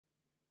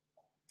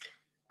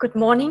Good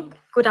morning,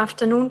 good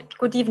afternoon,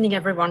 good evening,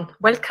 everyone.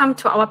 Welcome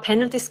to our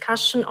panel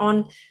discussion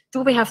on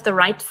do we have the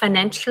right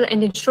financial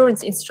and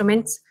insurance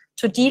instruments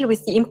to deal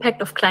with the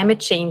impact of climate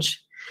change?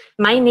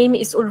 My name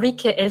is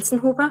Ulrike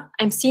Elsenhuber.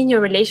 I'm Senior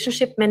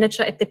Relationship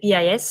Manager at the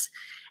BIS,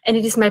 and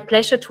it is my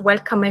pleasure to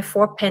welcome my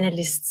four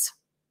panelists.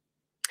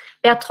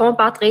 Bertrand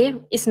Badré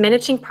is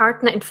Managing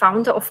Partner and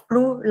founder of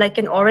Blue Like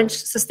an Orange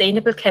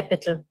Sustainable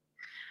Capital.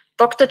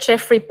 Dr.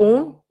 Jeffrey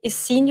Bohn is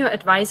Senior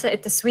Advisor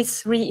at the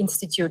Swiss Re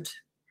Institute.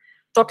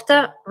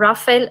 Dr.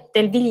 Rafael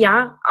del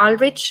Villar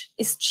Alrich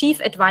is Chief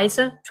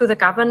Advisor to the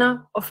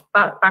Governor of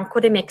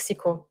Banco de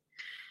Mexico.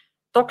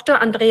 Dr.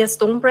 Andreas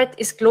Dombret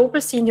is Global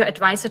Senior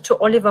Advisor to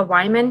Oliver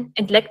Wyman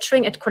and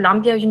lecturing at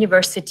Columbia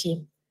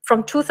University.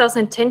 From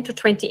 2010 to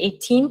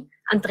 2018,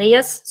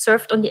 Andreas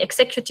served on the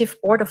Executive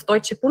Board of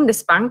Deutsche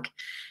Bundesbank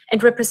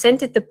and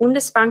represented the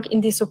Bundesbank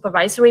in the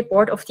Supervisory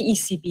Board of the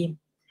ECB.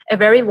 A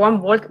very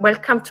warm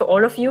welcome to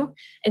all of you,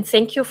 and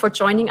thank you for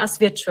joining us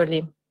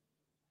virtually.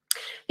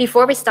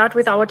 Before we start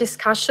with our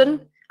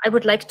discussion, I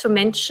would like to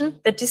mention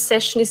that this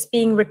session is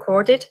being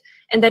recorded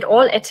and that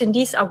all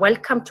attendees are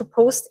welcome to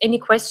post any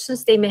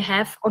questions they may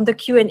have on the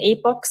Q&A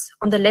box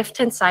on the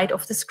left-hand side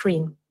of the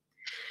screen.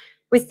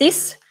 With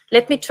this,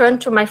 let me turn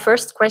to my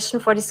first question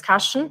for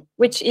discussion,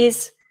 which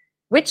is,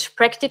 which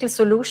practical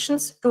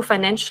solutions do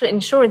financial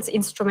insurance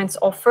instruments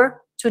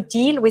offer to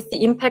deal with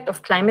the impact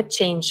of climate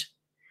change?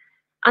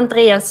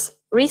 Andreas,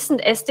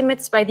 recent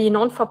estimates by the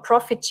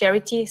non-for-profit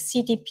charity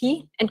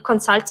CDP and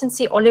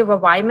consultancy Oliver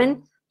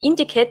Wyman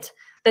indicate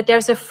that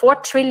there's a 4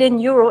 trillion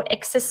euro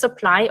excess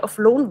supply of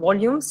loan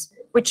volumes,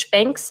 which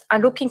banks are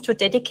looking to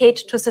dedicate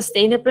to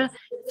sustainable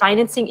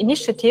financing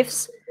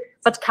initiatives,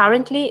 but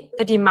currently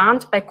the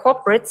demand by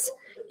corporates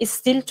is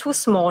still too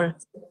small.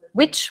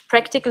 Which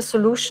practical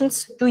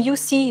solutions do you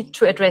see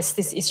to address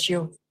this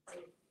issue?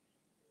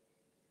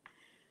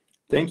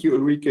 Thank you,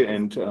 Ulrike,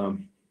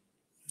 and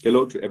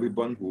hello to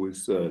everyone who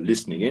is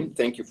listening in.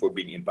 Thank you for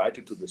being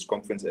invited to this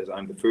conference as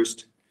I'm the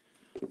first.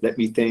 Let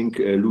me thank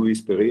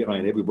Luis Pereira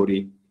and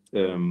everybody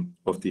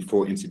of the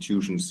 4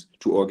 institutions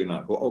to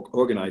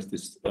organize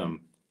this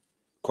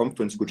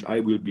conference, which I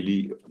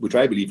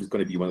believe is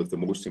going to be one of the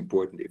most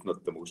important, if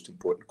not the most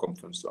important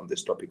conference on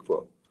this topic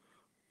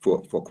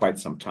for quite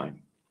some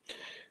time.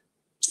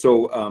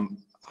 So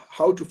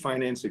how to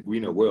finance a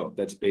greener world?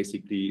 That's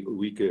basically,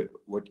 Ulrike,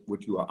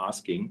 what you are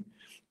asking.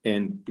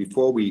 And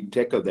before we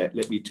tackle that,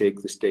 let me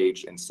take the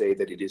stage and say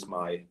that it is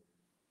my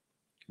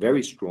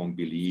very strong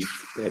belief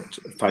that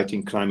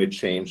fighting climate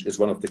change is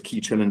one of the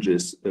key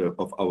challenges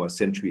of our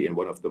century and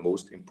one of the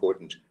most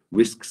important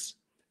risks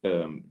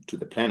to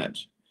the planet.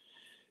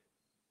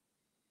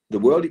 The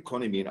world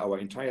economy and our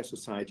entire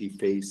society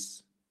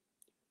face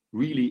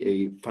really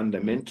a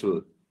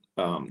fundamental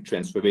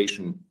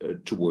transformation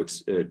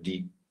towards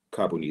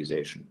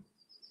decarbonization.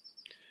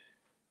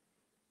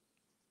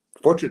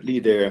 Fortunately,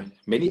 there are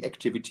many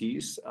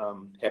activities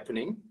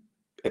happening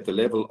at the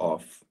level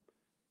of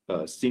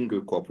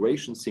single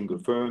corporations, single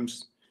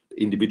firms,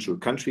 individual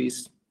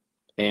countries,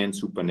 and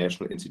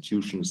supranational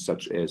institutions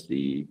such as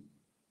the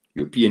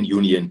European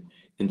Union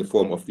in the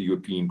form of the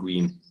European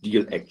Green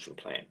Deal Action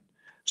Plan.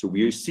 So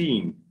we are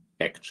seeing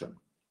action.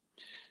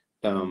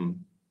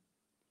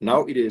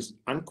 Now it is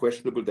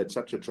unquestionable that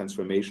such a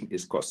transformation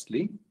is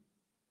costly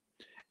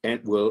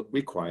and will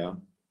require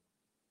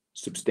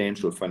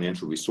substantial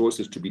financial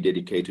resources to be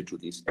dedicated to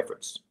these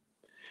efforts.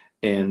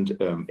 And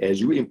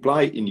as you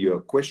imply in your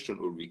question,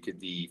 Ulrike,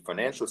 the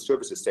financial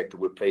services sector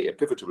will play a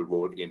pivotal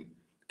role in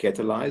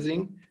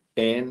catalyzing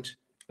and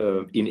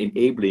in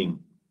enabling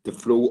the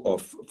flow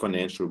of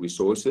financial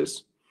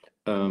resources.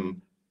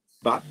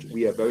 But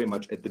we are very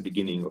much at the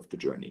beginning of the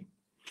journey.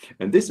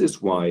 And this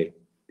is why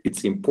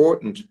it's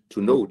important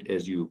to note,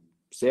 as you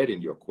said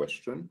in your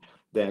question,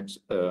 that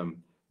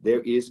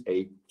there is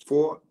a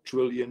 4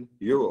 trillion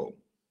euro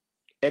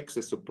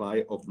excess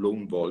supply of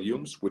loan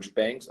volumes, which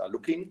banks are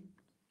looking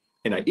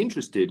and are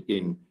interested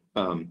in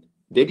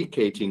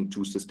dedicating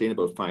to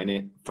sustainable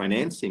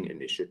financing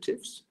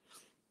initiatives.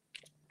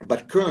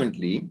 But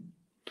currently,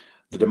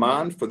 the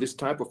demand for this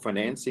type of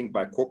financing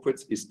by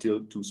corporates is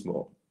still too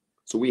small.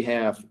 So we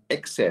have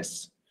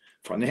excess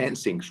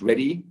financings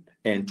ready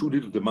and too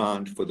little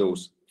demand for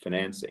those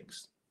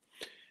financings.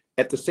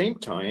 At the same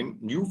time,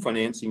 new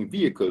financing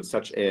vehicles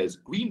such as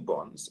green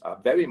bonds are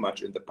very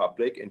much in the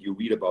public, and you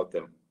read about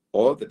them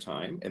all the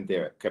time, and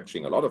they're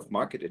capturing a lot of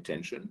market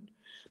attention.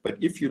 But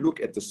if you look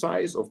at the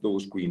size of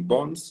those green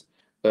bonds,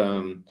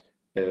 and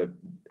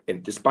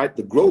despite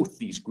the growth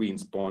these green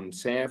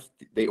bonds have,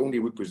 they only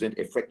represent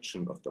a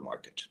fraction of the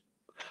market.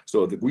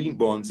 So the green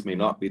bonds may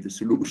not be the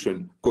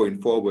solution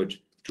going forward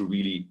to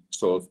really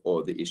solve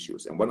all the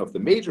issues. And one of the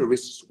major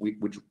risks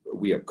which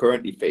we are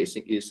currently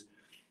facing is,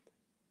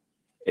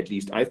 at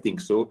least I think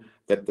so,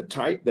 that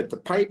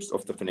the pipes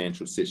of the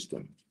financial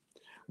system,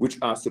 which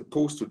are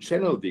supposed to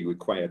channel the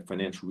required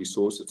financial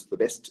resources to the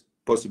best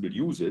possible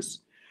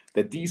uses,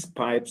 that these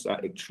pipes are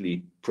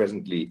actually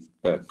presently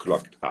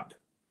clogged up.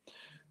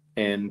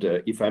 And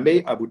if I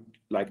may, I would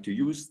like to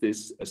use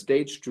this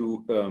stage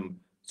to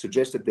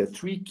suggests that there are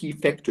three key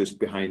factors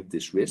behind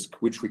this risk,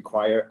 which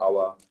require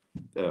our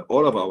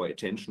all of our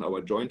attention,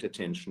 our joint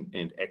attention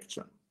and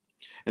action.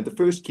 And the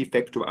first key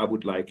factor I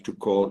would like to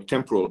call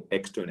temporal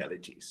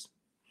externalities.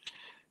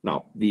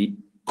 Now, the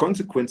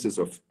consequences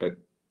of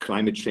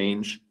climate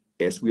change,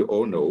 as we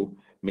all know,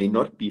 may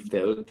not be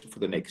felt for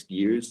the next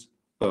years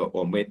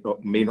or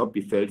may not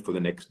be felt for the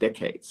next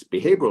decades.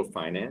 Behavioral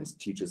finance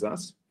teaches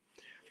us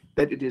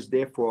that it is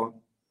therefore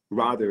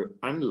rather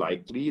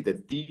unlikely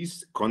that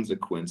these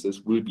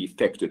consequences will be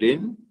factored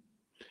in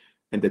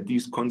and that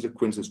these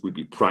consequences will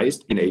be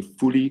priced in a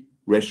fully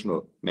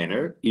rational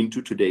manner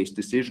into today's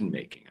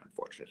decision-making,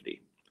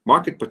 unfortunately.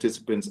 Market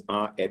participants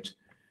are at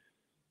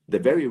the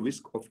very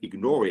risk of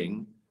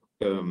ignoring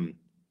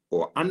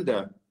or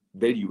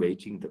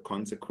undervaluating the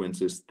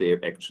consequences their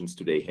actions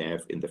today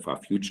have in the far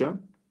future.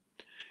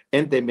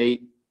 And they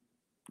may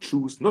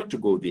choose not to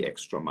go the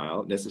extra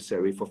mile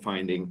necessary for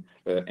finding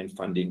and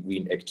funding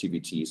green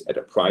activities at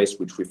a price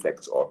which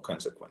reflects all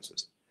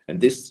consequences. And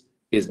this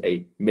is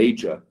a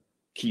major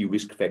key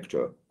risk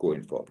factor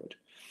going forward.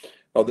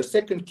 Now, the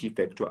second key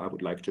factor I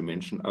would like to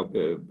mention,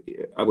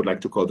 I would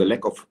like to call the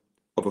lack of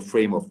a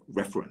frame of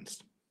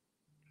reference.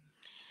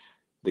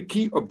 The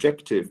key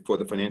objective for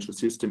the financial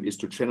system is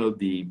to channel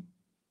the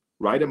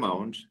right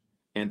amount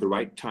and the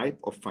right type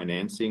of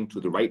financing to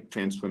the right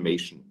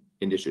transformation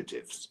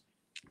initiatives.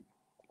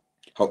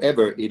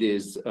 However, it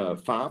is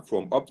far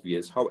from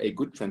obvious how a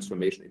good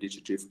transformation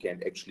initiative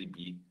can actually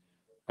be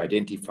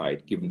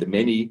identified, given the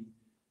many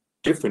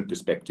different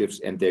perspectives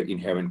and their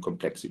inherent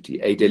complexity.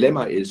 A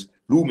dilemma is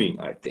looming,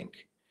 I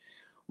think.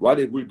 While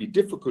it will be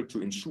difficult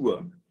to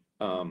ensure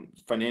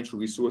financial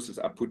resources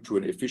are put to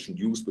an efficient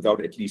use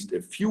without at least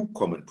a few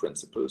common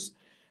principles,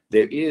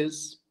 there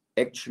is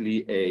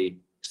actually a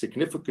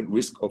significant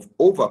risk of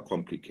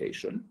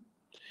overcomplication,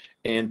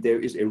 and there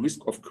is a risk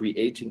of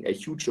creating a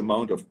huge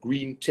amount of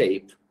green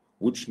tape,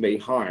 which may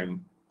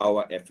harm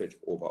our effort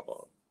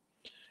overall.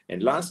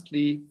 And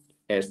lastly,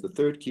 as the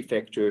third key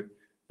factor,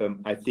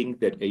 I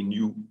think that a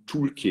new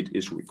toolkit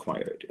is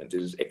required, and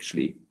this is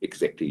actually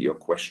exactly your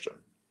question.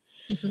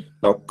 Mm-hmm.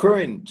 Now,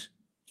 current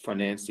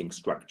financing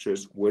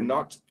structures were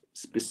not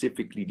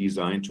specifically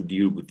designed to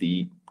deal with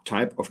the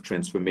type of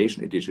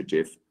transformation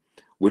initiative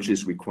which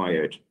is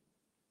required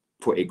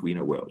for a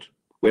greener world.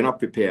 We're not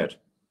prepared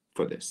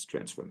for this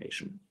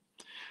transformation.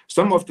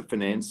 Some of the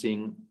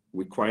financing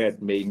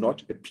required may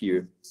not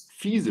appear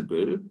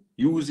feasible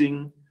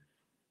using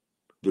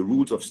the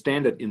rules of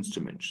standard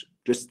instruments.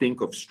 Just think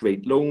of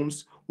straight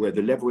loans where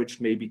the leverage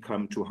may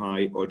become too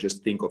high, or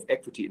just think of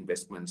equity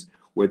investments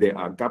where there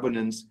are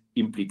governance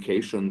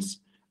implications.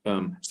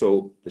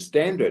 So the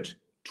standard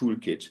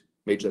toolkit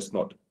may just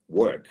not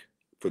work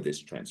for this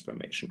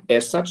transformation.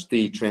 As such,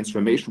 the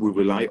transformation will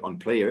rely on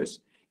players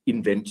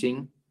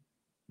inventing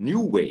new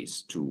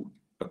ways to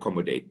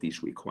accommodate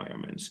these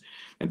requirements.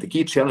 And the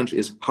key challenge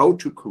is how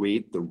to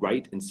create the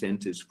right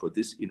incentives for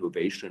this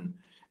innovation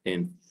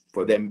and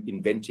for them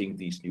inventing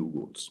these new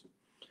rules.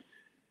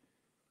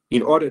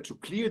 In order to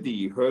clear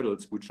the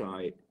hurdles which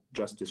I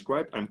just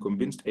described, I'm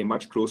convinced a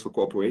much closer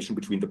cooperation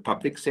between the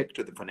public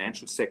sector, the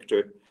financial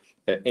sector,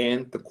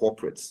 and the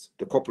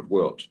corporate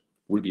world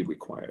will be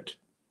required.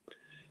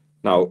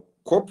 Now,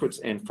 corporates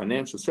and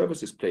financial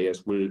services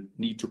players will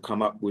need to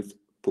come up with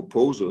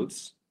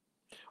proposals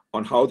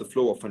on how the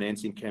flow of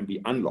financing can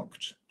be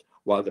unlocked,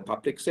 while the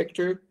public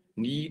sector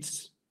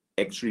needs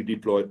actually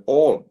deploy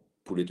all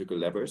political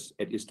levers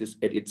at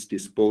its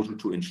disposal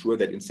to ensure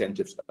that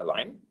incentives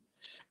align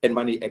and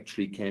money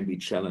actually can be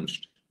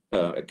challenged,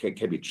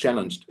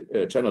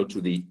 channeled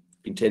to the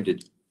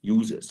intended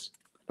users.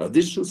 Now,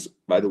 this should,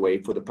 by the way,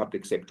 for the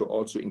public sector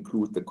also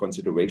include the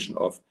consideration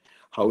of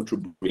how to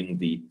bring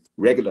the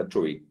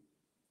regulatory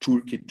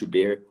toolkit to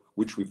bear,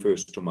 which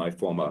refers to my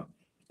former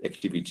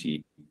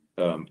activity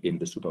in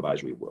the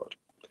supervisory world.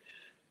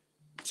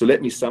 So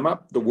let me sum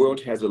up. The world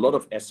has a lot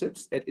of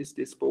assets at its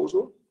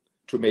disposal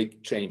to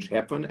make change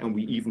happen, and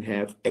we even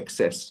have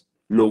excess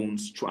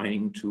loans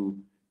trying to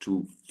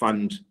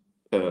fund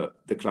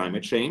the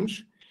climate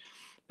change.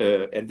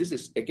 And this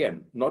is,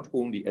 again, not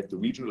only at the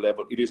regional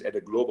level, it is at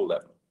a global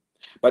level.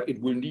 But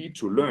it will need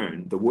to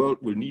learn, the world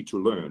will need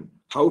to learn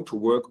how to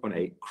work on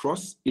a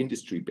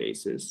cross-industry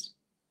basis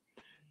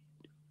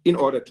in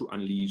order to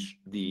unleash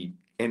the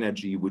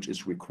energy which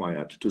is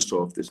required to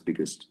solve this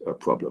biggest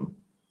problem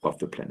of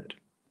the planet.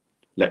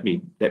 Let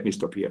me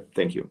stop here.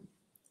 Thank you.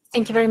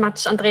 Thank you very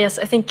much, Andreas.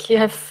 I think you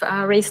have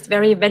raised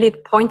very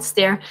valid points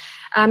there.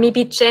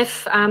 Maybe,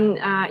 Jeff,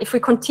 if we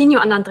continue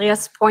on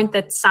Andreas' point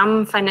that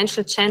some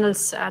financial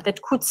channels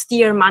that could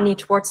steer money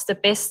towards the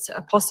best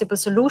possible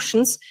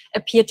solutions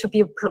appear to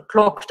be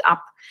blocked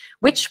up,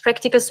 which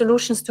practical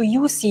solutions do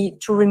you see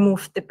to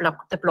remove the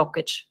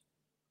blockage?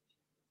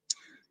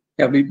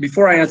 Yeah,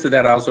 before I answer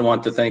that, I also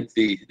want to thank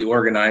the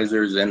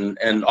organizers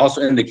and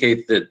also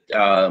indicate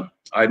that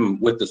I'm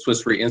with the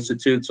Swiss Re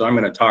Institute, so I'm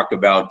going to talk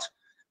about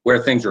where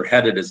things are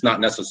headed. It's not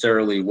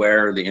necessarily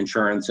where the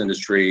insurance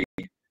industry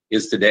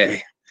is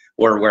today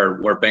or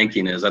where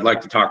banking is. I'd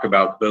like to talk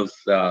about both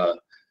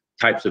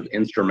types of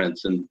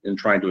instruments in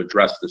trying to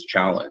address this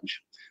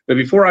challenge. But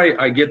before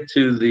I get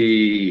to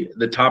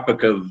the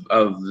topic of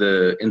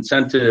the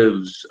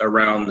incentives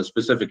around the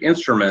specific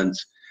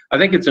instruments, I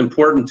think it's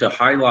important to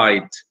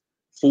highlight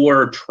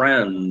 4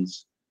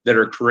 trends that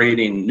are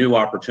creating new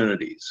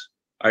opportunities.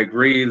 I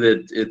agree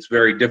that it's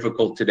very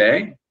difficult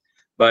today,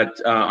 but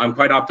I'm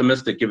quite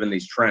optimistic given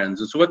these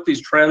trends. And so what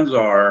these trends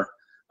are,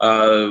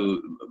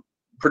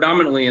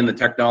 predominantly in the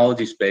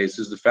technology space,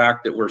 is the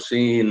fact that we're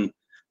seeing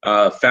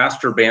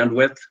faster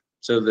bandwidth.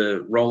 So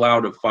the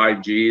rollout of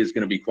 5G is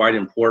going to be quite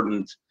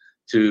important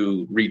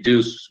to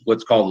reduce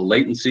what's called the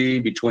latency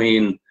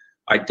between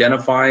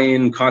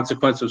identifying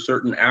consequence of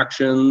certain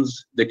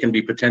actions that can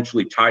be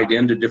potentially tied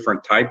into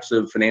different types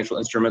of financial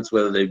instruments,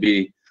 whether they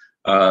be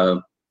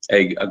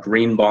a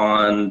green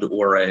bond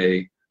or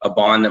a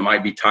bond that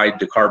might be tied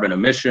to carbon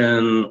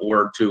emission,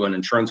 or to an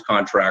insurance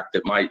contract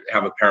that might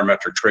have a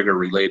parametric trigger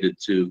related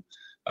to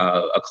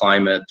a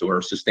climate or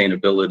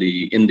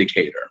sustainability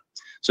indicator.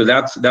 So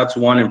that's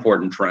one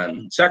important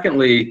trend.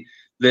 Secondly,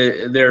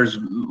 there's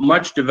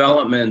much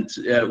development,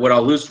 what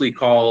I'll loosely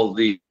call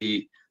the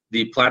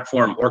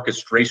platform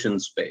orchestration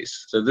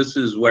space. So this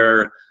is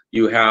where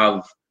you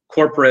have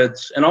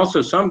corporates and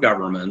also some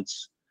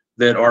governments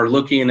that are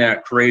looking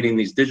at creating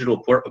these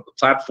digital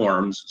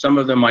platforms. Some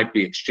of them might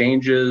be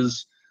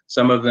exchanges,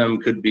 some of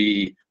them could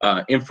be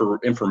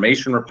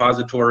information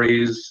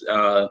repositories.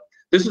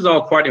 This is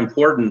all quite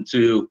important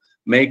to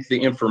make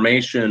the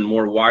information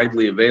more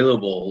widely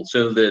available,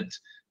 so that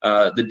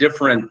the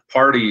different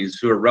parties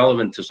who are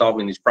relevant to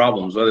solving these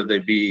problems, whether they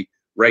be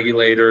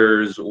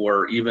regulators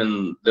or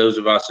even those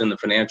of us in the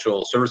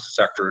financial services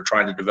sector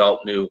trying to develop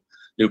new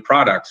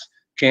products,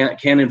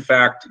 can in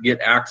fact get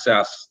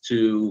access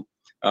to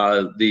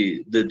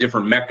the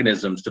different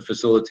mechanisms to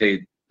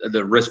facilitate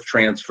the risk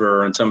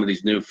transfer and some of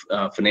these new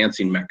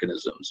financing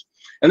mechanisms.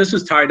 And this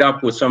is tied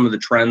up with some of the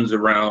trends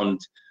around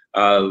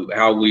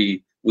how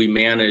we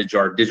manage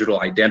our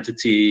digital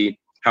identity,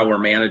 how we're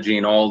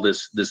managing all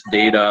this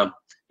data.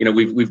 You know,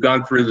 we've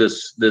gone through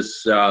this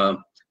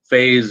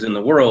phase in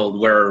the world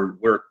where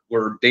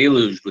we're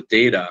deluged with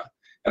data,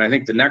 and I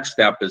think the next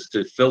step is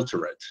to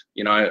filter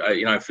it.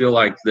 I feel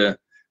like the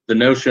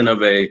notion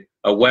of a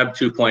Web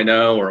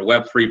 2.0 or a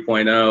Web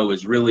 3.0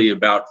 is really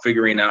about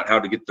figuring out how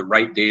to get the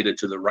right data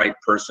to the right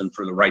person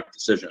for the right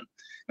decision.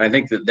 And I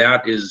think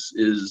that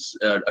is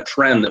a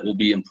trend that will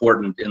be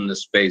important in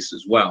this space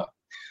as well.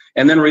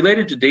 And then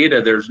related to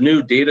data, there's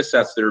new data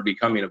sets that are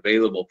becoming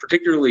available,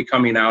 particularly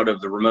coming out of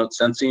the remote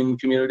sensing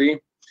community.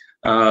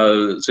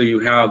 So you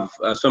have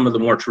some of the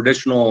more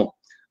traditional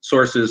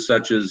sources,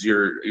 such as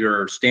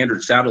your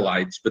standard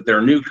satellites, but there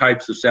are new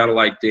types of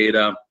satellite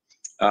data,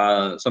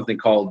 something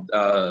called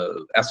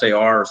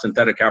SAR,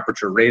 synthetic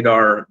aperture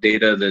radar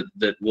data,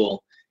 that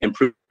will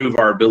improve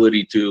our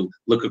ability to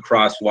look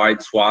across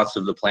wide swaths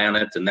of the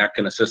planet, and that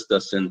can assist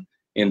us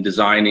in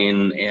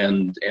designing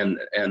and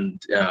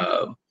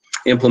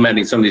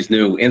implementing some of these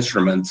new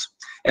instruments.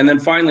 And then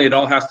finally, it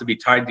all has to be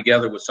tied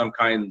together with some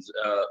kinds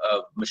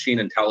of machine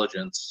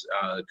intelligence.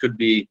 It could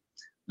be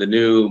the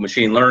new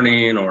machine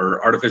learning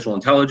or artificial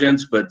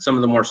intelligence, but some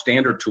of the more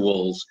standard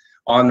tools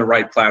on the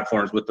right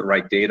platforms with the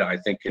right data, I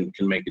think can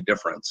make a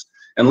difference.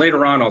 And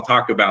later on, I'll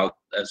talk about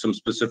some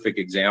specific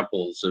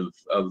examples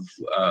of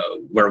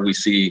where we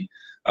see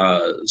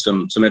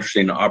some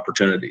interesting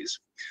opportunities.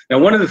 Now,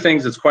 one of the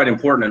things that's quite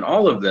important in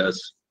all of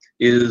this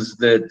is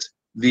that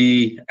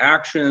the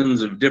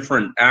actions of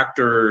different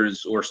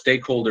actors or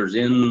stakeholders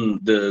in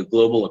the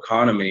global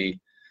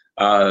economy,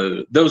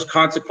 those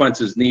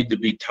consequences need to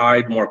be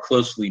tied more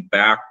closely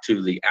back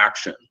to the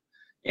action.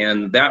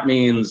 And that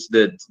means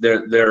that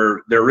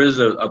there is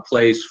a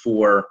place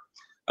for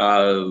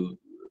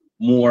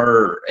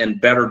more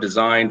and better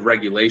designed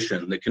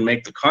regulation that can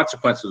make the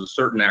consequences of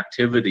certain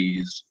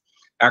activities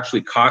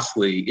actually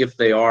costly if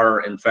they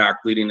are in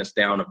fact leading us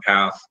down a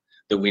path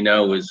that we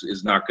know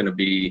is not going to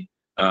be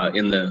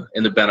in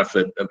the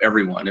benefit of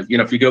everyone.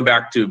 If you go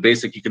back to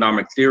basic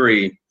economic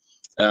theory,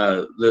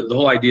 the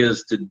whole idea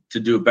is to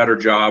do a better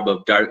job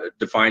of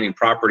defining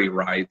property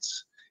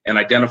rights and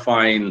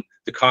identifying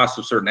the cost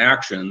of certain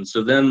actions.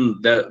 So then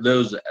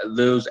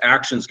those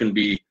actions can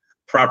be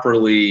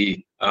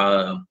properly,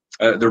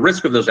 the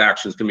risk of those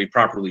actions can be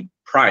properly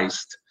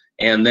priced,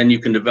 and then you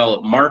can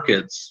develop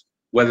markets,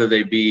 whether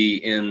they be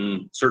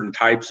in certain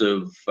types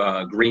of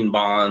green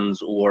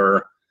bonds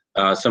or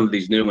some of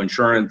these new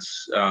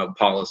insurance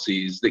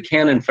policies that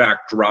can in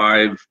fact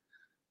drive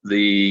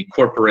the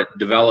corporate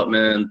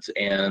development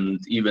and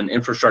even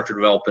infrastructure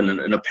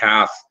development in a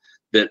path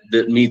that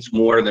meets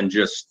more than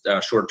just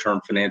short-term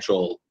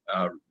financial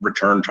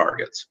return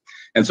targets.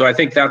 And so I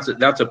think that's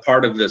a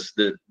part of this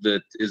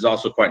that is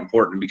also quite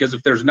important, because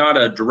if there's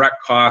not a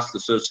direct cost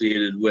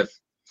associated with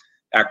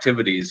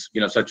activities,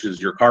 such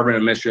as your carbon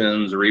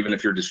emissions, or even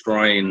if you're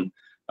destroying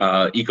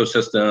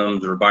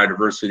ecosystems or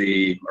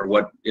biodiversity or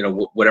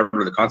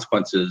whatever the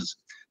consequences,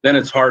 then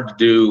it's hard to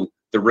do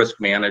the risk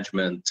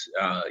management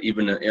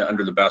even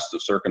under the best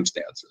of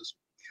circumstances.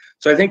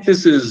 So I think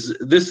this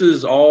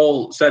is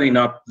all setting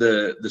up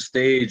the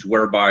stage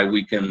whereby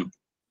we can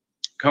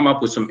come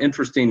up with some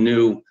interesting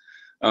new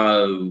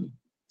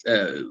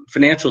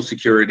financial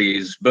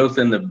securities, both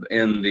in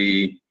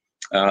the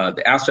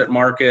asset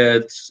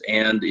markets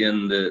and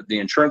in the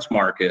insurance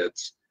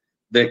markets,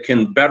 that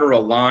can better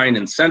align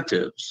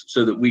incentives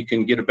so that we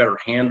can get a better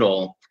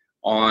handle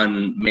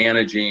on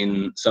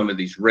managing some of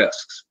these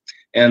risks.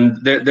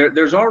 And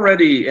there's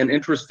already an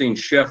interesting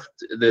shift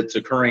that's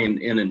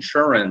occurring in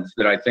insurance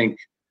that I think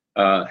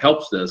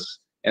helps this,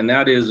 and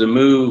that is a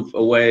move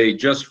away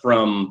just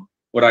from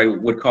what I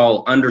would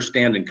call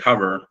understand and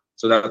cover.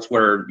 So that's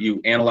where you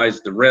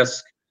analyze the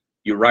risk,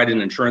 you write an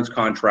insurance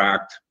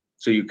contract,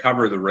 so you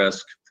cover the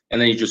risk,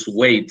 and then you just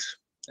wait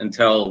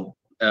until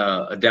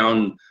a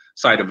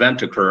downside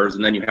event occurs,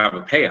 and then you have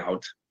a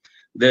payout.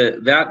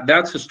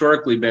 That's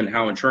historically been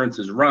how insurance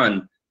is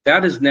run.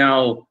 That is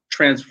now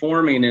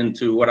transforming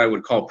into what I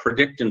would call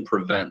predict and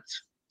prevent.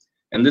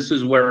 And this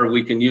is where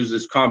we can use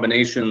this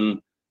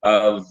combination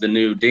of the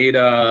new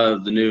data,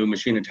 the new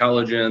machine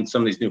intelligence,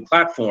 some of these new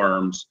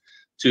platforms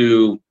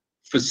to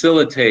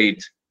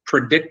facilitate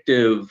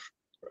predictive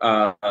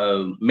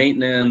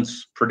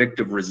maintenance,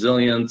 predictive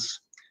resilience.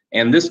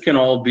 And this can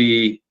all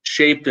be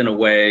shaped in a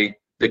way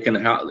that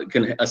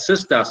can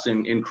assist us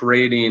in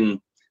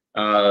creating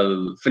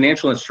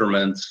financial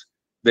instruments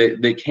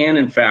that can,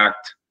 in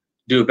fact,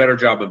 do a better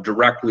job of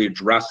directly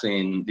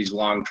addressing these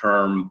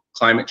long-term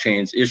climate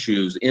change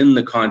issues in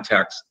the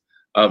context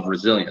of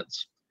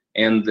resilience.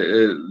 And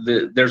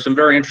there's some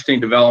very interesting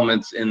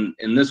developments in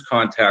this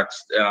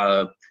context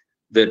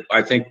that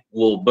I think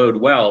will bode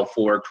well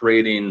for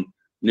creating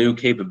new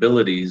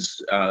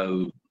capabilities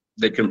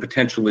that can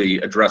potentially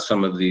address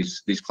some of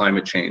these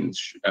climate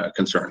change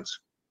concerns.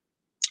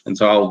 And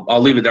so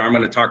I'll leave it there. I'm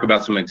going to talk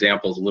about some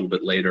examples a little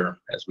bit later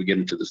as we get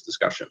into this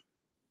discussion.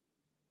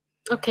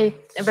 Okay,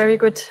 very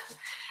good.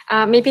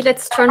 Maybe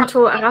let's turn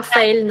to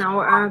Rafael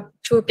now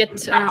to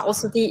get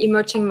also the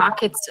emerging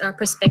markets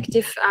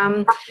perspective.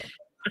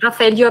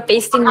 Rafael, you are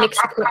based in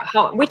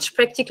Mexico. Which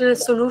practical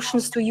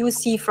solutions do you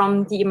see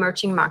from the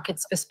emerging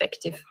markets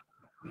perspective?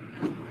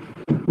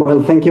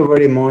 Well, thank you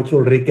very much,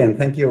 Ulrike, and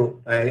thank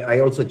you.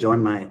 I also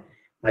join my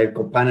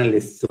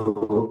co-panelists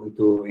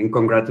in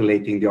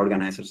congratulating the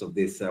organizers of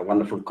this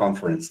wonderful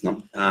conference,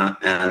 no?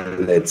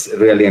 And it's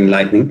really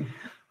enlightening.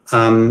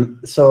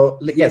 So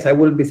yes, I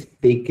will be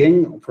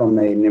speaking from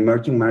an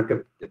emerging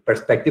market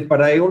perspective,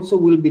 but I also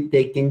will be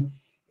taking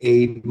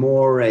a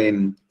more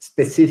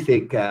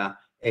specific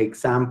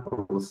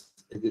examples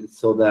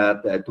so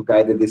that to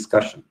guide the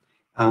discussion.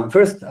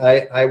 First,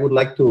 I would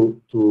like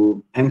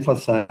to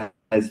emphasize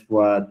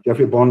what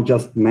Jeffrey Bohn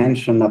just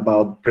mentioned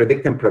about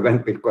predict and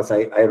prevent, because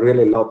I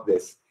really love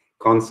this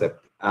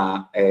concept,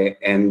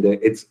 and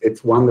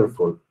it's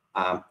wonderful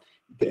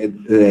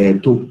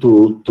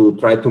to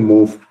try to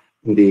move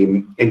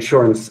the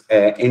insurance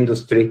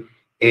industry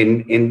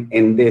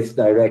in this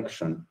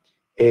direction.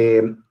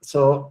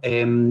 So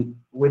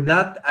with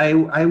that,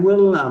 I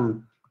will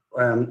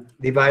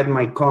divide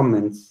my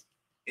comments,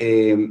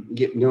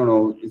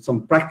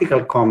 some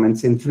practical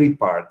comments in three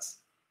parts,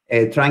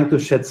 trying to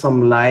shed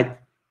some light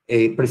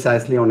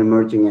precisely on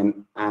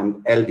emerging and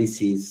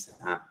LDCs.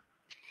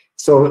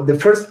 So the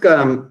first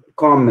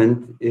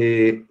comment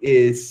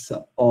is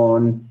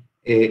on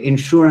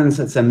insurance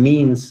as a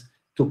means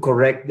to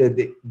correct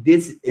the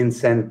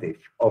disincentive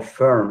of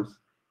firms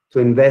to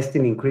invest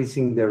in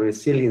increasing their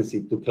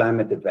resiliency to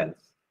climate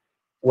events,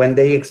 when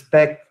they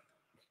expect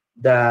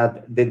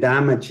that the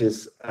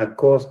damages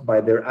caused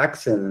by their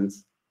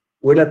accidents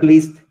will at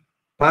least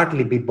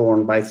partly be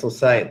borne by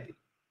society.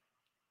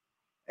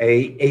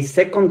 A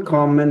second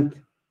comment,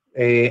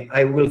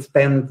 I will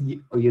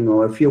spend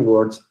a few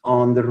words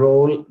on the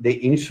role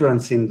the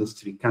insurance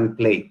industry can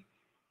play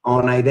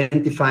on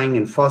identifying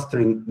and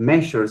fostering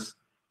measures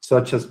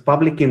such as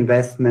public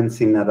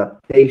investments in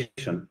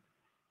adaptation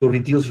to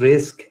reduce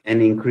risk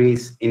and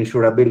increase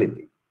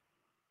insurability.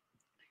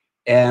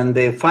 And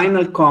the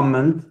final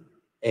comment,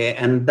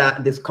 and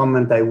this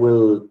comment I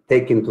will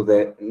take into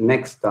the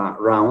next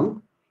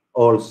round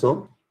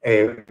also,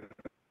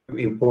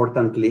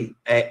 importantly,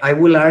 I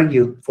will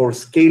argue for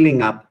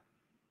scaling up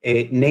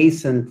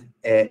nascent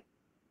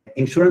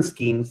insurance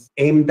schemes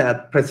aimed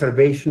at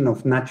preservation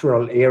of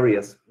natural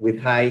areas with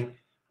high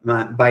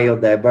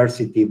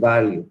biodiversity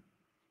value.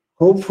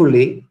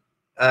 Hopefully,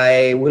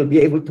 I will be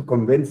able to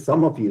convince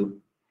some of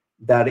you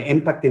that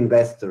impact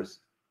investors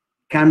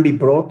can be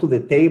brought to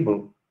the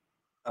table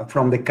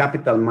from the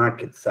capital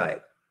market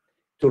side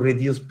to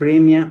reduce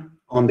premia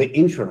on the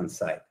insurance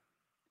side.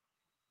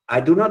 I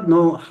do not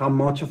know how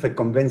much of a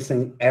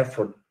convincing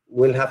effort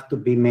will have to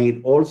be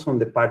made also on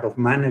the part of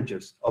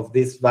managers of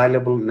these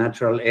valuable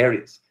natural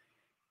areas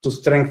to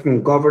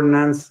strengthen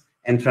governance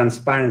and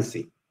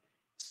transparency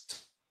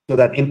so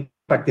that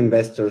impact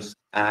investors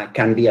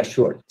can be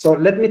assured. So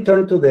let me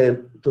turn to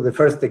the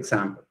first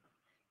example.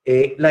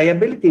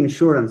 Liability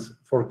insurance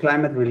for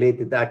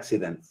climate-related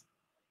accidents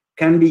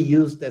can be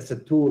used as a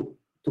tool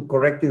to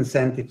correct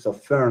incentives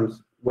of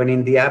firms when,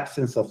 in the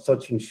absence of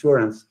such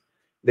insurance,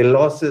 the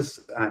losses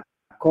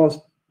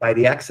caused by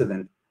the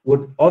accident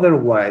would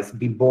otherwise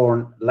be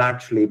borne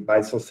largely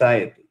by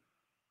society.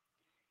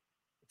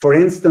 For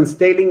instance,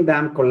 tailing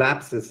dam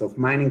collapses of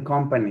mining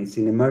companies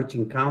in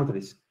emerging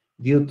countries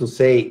due to,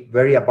 say,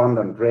 very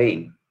abundant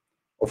rain,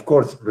 of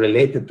course,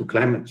 related to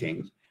climate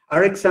change,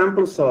 are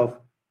examples of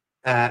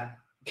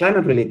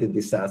climate-related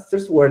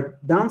disasters where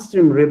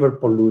downstream river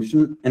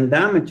pollution and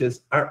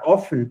damages are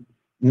often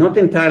not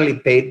entirely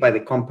paid by the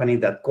company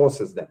that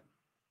causes them.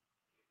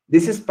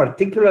 This is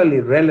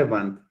particularly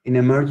relevant in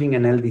emerging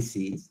and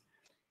LDCs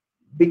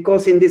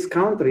because in these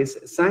countries,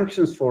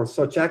 sanctions for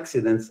such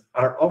accidents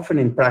are often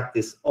in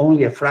practice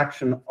only a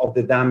fraction of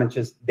the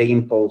damages they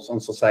impose on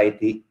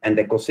society and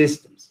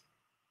ecosystems.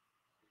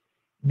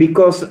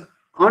 Because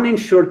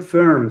uninsured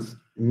firms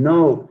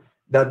know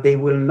that they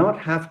will not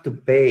have to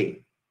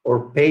pay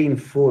or pay in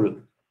full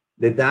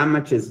the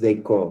damages they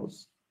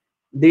cause,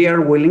 they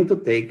are willing to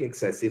take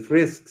excessive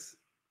risks.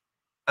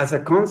 As a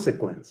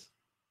consequence,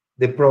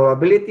 the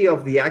probability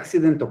of the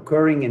accident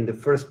occurring in the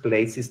first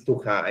place is too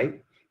high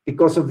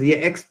because of the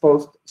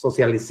ex-post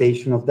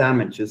socialization of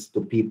damages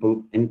to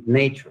people and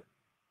nature.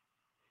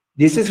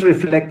 This is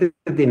reflected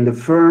in the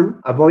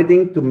firm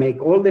avoiding to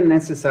make all the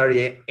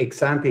necessary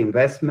ex-ante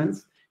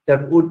investments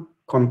that would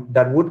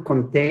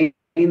contain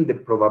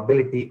the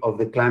probability of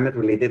the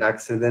climate-related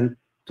accident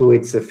to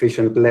its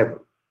sufficient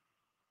level.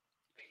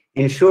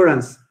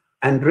 Insurance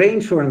and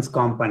reinsurance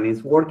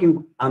companies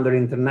working under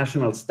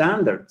international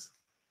standards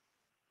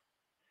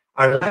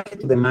are likely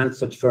to demand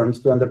such firms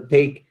to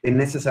undertake the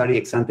necessary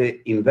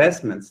ex-ante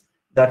investments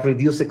that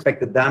reduce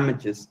expected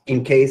damages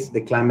in case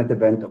the climate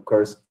event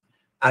occurs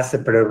as a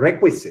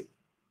prerequisite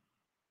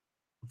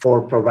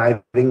for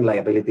providing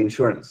liability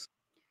insurance.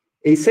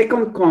 A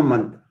second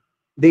comment,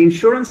 the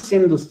insurance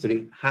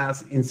industry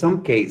has, in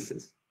some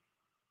cases,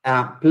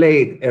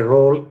 played a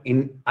role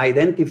in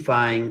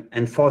identifying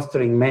and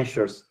fostering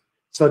measures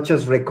such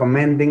as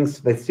recommending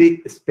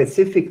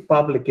specific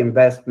public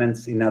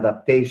investments in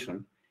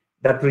adaptation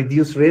that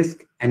reduce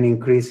risk and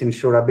increase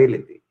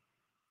insurability.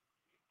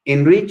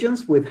 In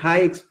regions with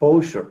high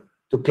exposure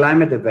to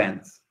climate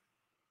events,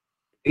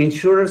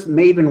 insurers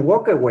may even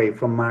walk away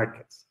from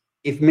markets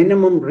if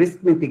minimum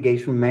risk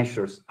mitigation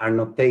measures are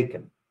not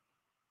taken.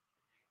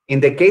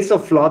 In the case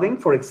of flooding,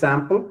 for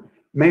example,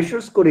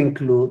 measures could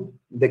include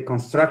the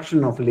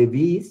construction of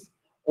levees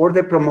or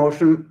the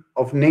promotion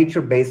of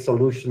nature-based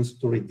solutions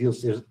to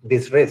reduce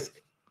this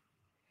risk.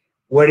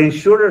 Where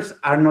insurers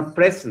are not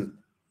present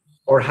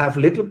or have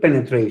little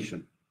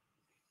penetration,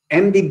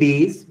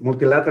 MDBs,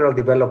 multilateral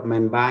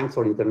development banks,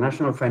 or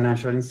international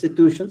financial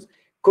institutions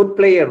could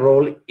play a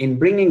role in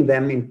bringing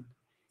them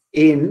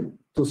in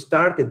to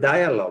start a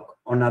dialogue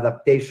on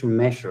adaptation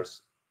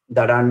measures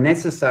that are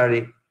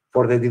necessary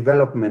for the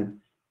development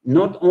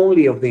not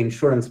only of the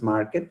insurance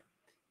market,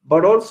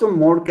 but also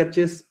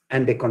mortgages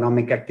and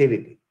economic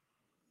activity.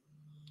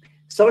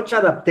 Such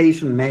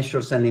adaptation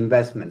measures and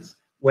investments,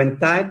 when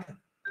tied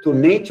to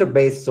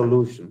nature-based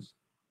solutions,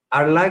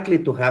 are likely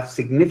to have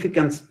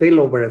significant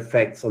spillover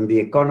effects on the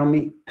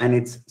economy and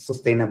its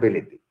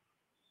sustainability.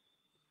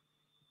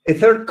 A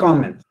third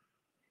comment,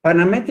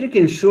 parametric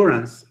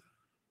insurance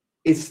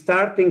is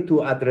starting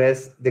to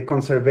address the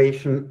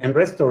conservation and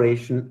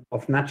restoration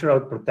of natural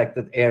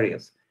protected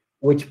areas,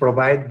 which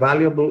provide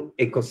valuable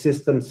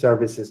ecosystem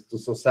services to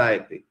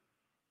society.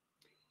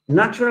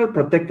 Natural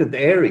protected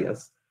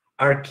areas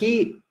are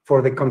key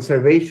for the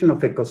conservation of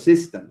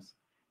ecosystems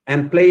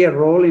and play a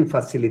role in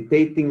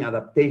facilitating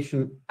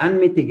adaptation and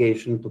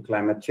mitigation to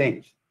climate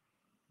change.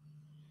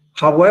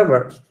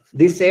 However,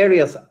 these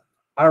areas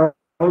are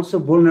also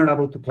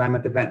vulnerable to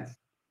climate events.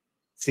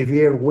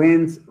 Severe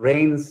winds,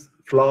 rains,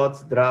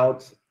 floods,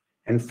 droughts,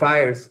 and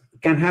fires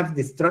can have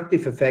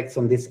destructive effects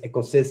on these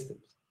ecosystems.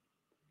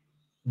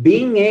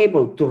 Being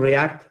able to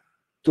react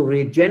to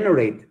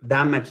regenerate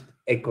damaged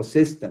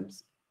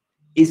ecosystems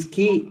is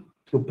key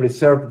to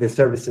preserve the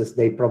services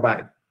they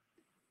provide.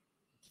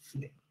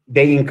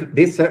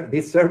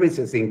 These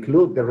services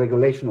include the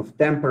regulation of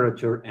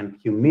temperature and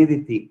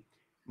humidity,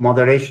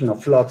 moderation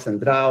of floods and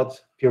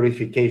droughts,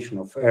 purification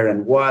of air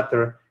and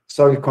water,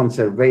 soil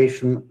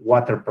conservation,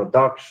 water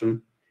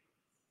production,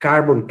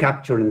 carbon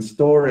capture and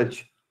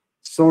storage,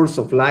 source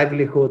of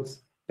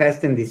livelihoods,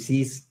 pest and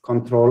disease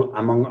control,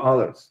 among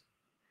others.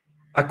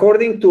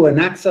 According to an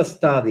AXA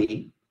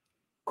study,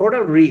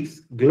 coral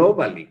reefs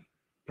globally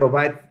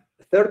provide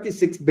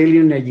 36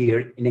 billion a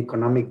year in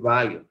economic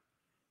value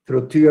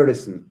through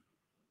tourism,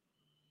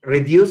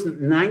 reduce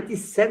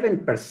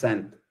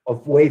 97%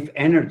 of wave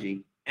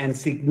energy, and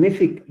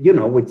significant,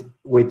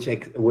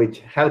 which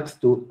helps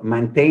to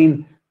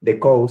maintain the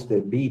coast,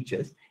 the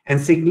beaches, and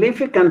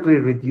significantly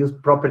reduce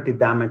property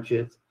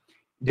damages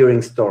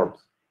during storms.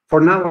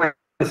 For now,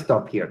 I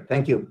stop here.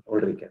 Thank you,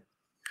 Ulrike.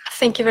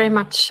 Thank you very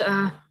much,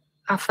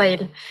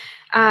 Rafael.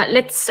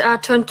 Let's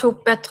turn to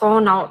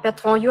Bertrand now.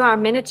 Bertrand, you are a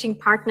managing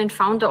partner and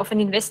founder of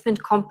an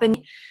investment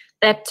company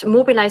that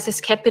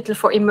mobilizes capital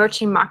for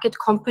emerging market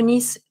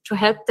companies to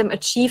help them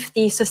achieve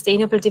the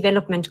sustainable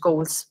development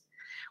goals.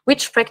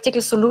 Which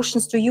practical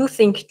solutions do you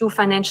think do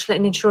financial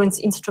and insurance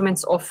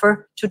instruments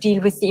offer to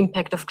deal with the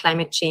impact of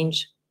climate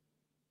change?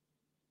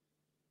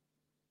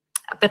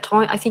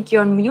 Bertrand, I think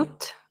you're on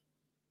mute.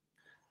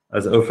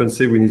 As I often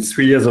say, we need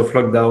 3 years of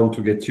lockdown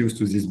to get used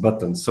to this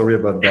button. Sorry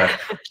about that.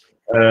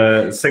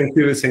 Thank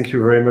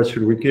you very much,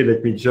 Ulrike.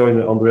 Let me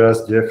join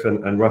Andreas, Jeff,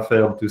 and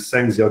Rafael to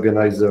thank the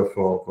organizer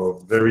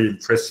for very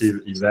impressive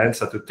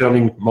events at a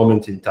turning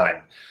moment in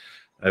time.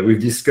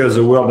 We've discussed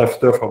the world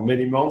after for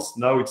many months.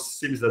 Now it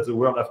seems that the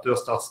world after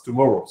starts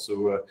tomorrow.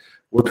 So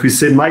what we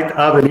say might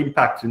have an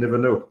impact. You never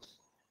know.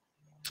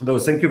 No,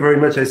 thank you very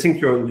much. I think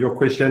your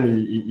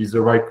question is the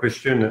right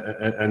question,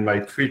 and my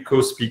 3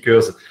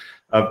 co-speakers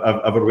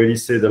I've already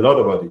said a lot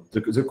about it.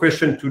 The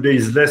question today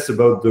is less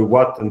about the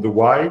what and the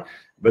why,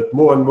 but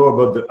more and more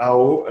about the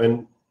how,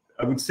 and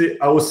I would say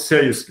how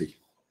seriously.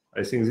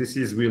 I think this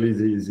is really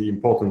the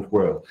important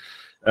word.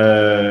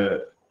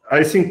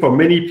 I think for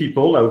many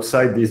people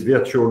outside this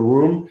virtual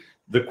room,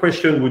 the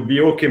question would be,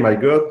 okay, my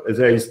God,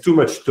 there is too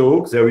much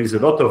talk, there is a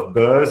lot of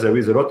buzz, there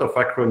is a lot of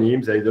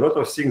acronyms, there is a lot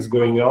of things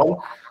going on,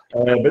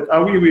 but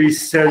are we really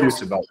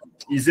serious about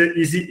it?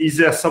 Is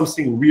there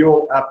something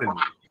real happening?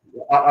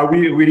 Are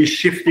we really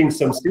shifting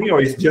something,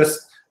 or is it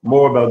just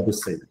more about the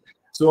same?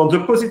 So on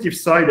the positive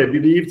side, I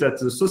believe that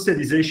the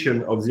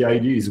socialization of the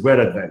idea is well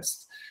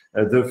advanced.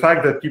 The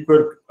fact that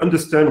people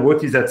understand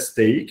what is at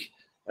stake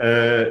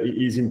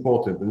is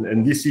important,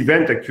 and this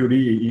event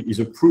actually is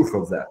a proof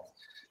of that.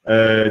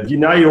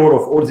 Denial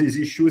of all these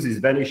issues is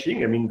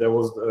vanishing. I mean, there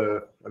was,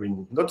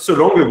 not so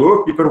long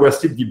ago, people were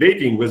still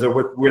debating whether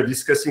what we're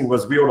discussing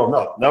was real or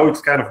not. Now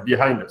it's kind of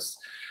behind us.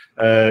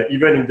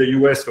 Even in the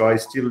US, where I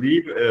still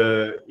live,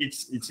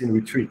 it's in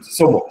retreat,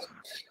 somewhat.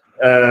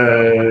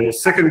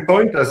 Second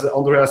point, as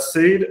Andreas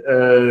said,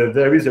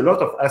 there is a lot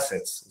of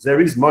assets. There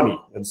is money,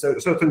 and so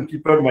certain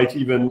people might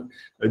even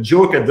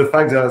joke at the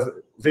fact that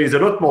there is a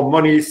lot more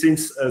money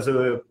since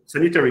the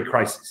sanitary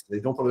crisis. They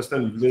don't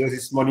understand whether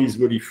this money is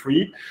really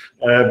free,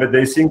 but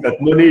they think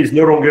that money is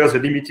no longer the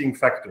limiting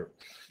factor.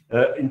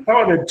 In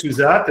parallel to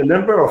that, a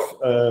number of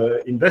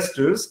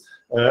investors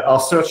are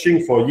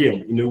searching for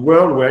yield. In a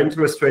world where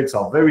interest rates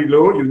are very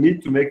low, you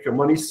need to make your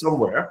money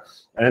somewhere.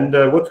 And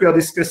what we are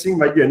discussing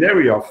might be an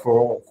area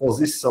for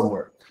this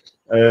somewhere.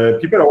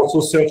 People are also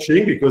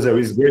searching because there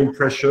is growing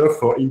pressure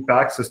for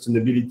impact,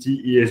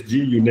 sustainability, ESG,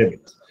 you name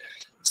it.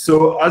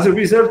 So as a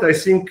result, I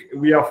think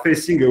we are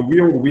facing a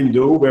real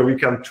window where we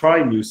can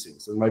try new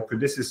things. And my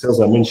predecessors,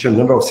 I mentioned a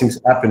number of things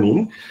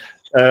happening.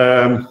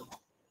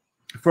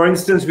 For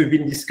instance, we've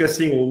been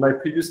discussing in my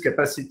previous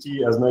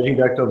capacity as managing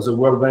director of the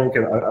World Bank,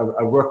 and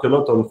I worked a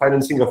lot on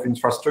financing of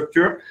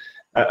infrastructure.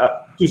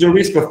 To the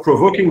risk of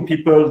provoking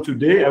people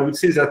today, I would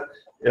say that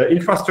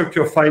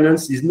infrastructure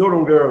finance is no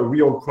longer a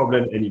real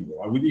problem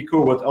anymore. I would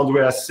echo what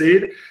Andreas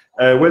said.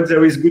 When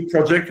there is good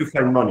project, you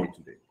find money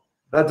today.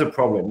 That's the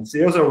problem. It's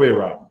the other way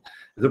around.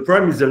 The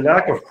problem is the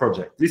lack of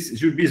project. This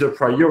should be the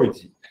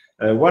priority.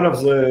 One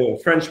of the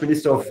French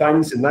Minister of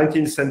Finance in the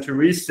 19th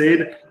century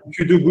said, if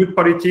you do good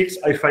politics,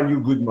 I find you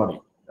good money.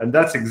 And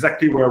that's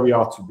exactly where we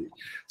are today.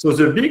 So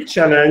the big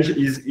challenge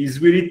is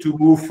really to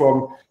move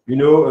from,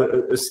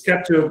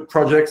 scattered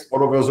projects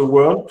all over the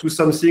world to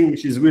something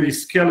which is really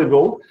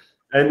scalable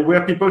and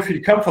where people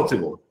feel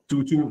comfortable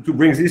to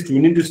bring this to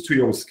an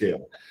industrial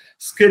scale.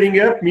 Scaling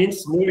up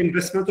means more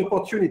investment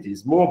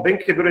opportunities, more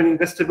bankable and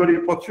investable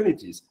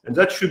opportunities. And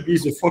that should be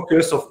the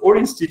focus of all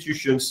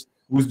institutions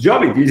whose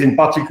job it is in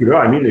particular.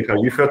 I mean, if I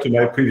refer to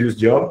my previous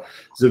job,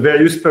 the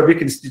various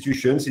public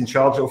institutions in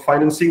charge of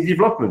financing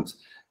development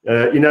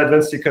in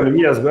advanced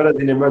economy as well as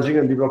in emerging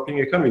and developing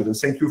economies. And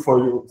thank you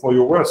for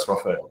your words,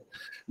 Rafael.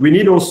 We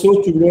need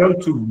also to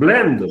learn to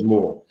blend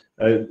more,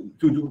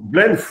 to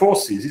blend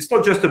forces. It's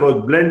not just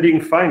about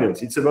blending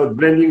finance. It's about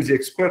blending the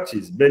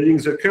expertise, blending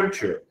the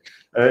culture.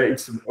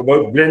 It's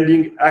about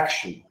blending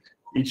action.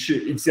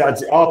 It's at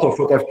the heart of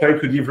what I've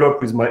tried to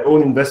develop with my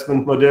own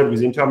investment model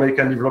with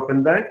Inter-American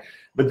Development Bank.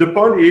 But the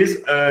point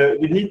is,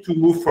 we need to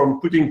move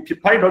from putting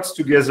pilots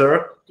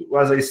together to,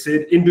 as I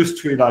said,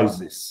 industrialize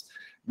this.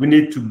 We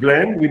need to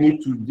blend. We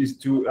need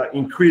to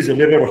increase the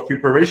level of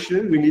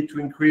preparation. We need to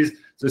increase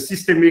the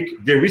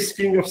systemic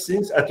de-risking of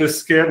things at a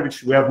scale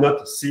which we have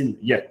not seen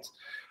yet.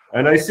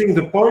 And I think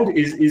the point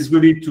is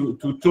really to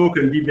talk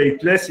and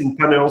debate less in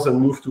panels and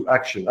move to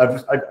action.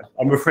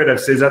 I'm afraid I've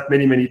said that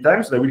many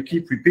times, and I will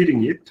keep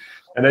repeating it.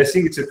 And I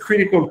think it's a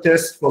critical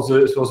test for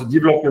the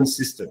development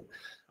system.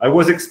 I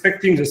was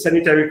expecting the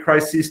sanitary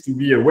crisis to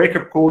be a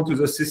wake-up call to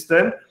the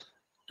system.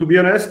 To be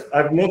honest,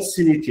 I've not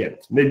seen it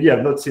yet. Maybe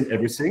I've not seen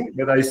everything,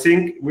 but I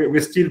think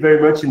we're still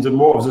very much in the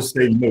more of the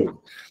same mode.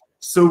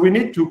 So we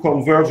need to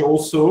converge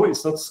also.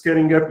 It's not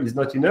scaling up is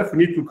not enough.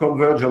 We need to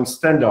converge on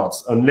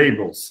standards, on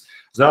labels.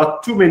 There are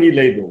too many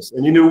labels,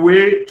 and in a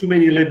way, too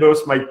many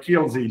labels might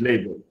kill the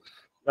label.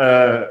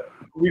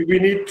 We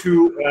need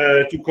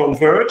to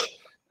converge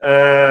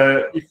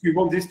if we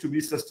want this to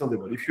be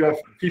sustainable. If you have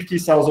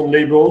 50,000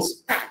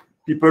 labels,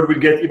 people will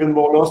get even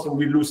more lost and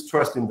we lose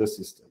trust in the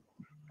system.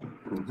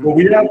 So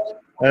we have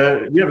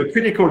we have a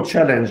critical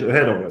challenge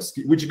ahead of us,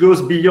 which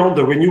goes beyond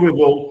the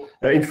renewable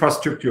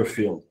infrastructure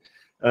field.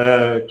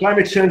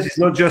 Climate change is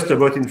not just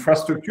about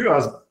infrastructure,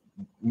 as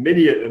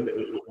many, a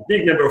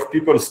big number of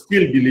people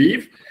still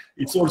believe.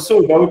 It's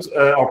also about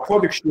our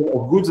production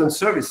of goods and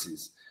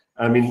services.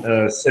 I mean,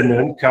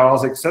 cement,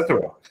 cars,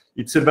 etc.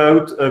 It's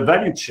about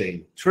value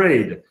chain,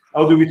 trade.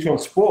 How do we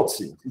transport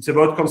things? It's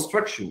about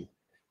construction.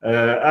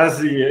 As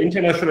the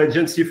International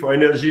Agency for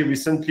Energy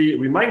recently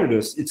reminded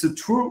us, it's a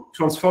true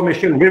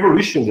transformation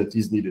revolution that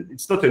is needed.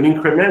 It's not an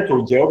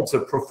incremental job, it's a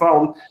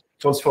profound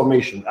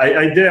transformation.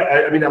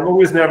 I mean, I'm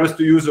always nervous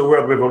to use the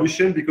word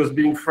revolution because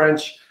being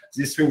French,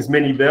 this rings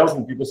many bells,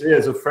 and people say,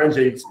 as a French,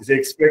 they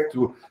expect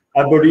to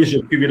abolish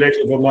the privilege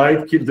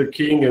overnight, kill the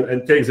king,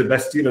 and take the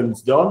Bastille, and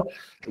it's done.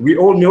 We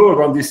all know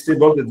around this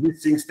table that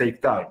these things take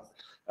time.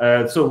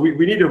 So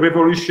we need a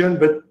revolution,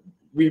 but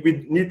we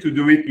need to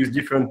do it with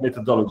different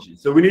methodologies.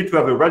 So we need to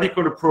have a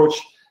radical approach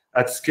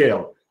at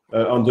scale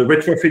on the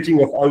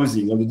retrofitting of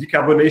housing, on the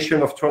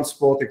decarbonation of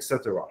transport,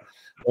 etc.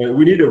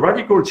 We need a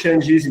radical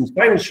changes in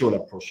financial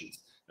approaches.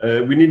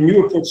 We need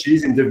new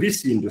approaches in the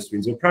VC industry,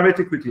 in the private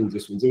equity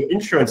industry, in the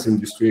insurance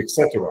industry,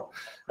 etc.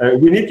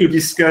 We need to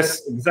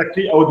discuss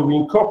exactly how do we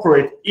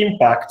incorporate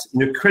impact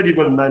in a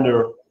credible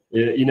manner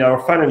in our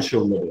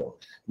financial model.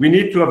 We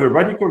need to have a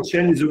radical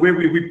change in the way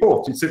we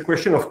report. It's a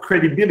question of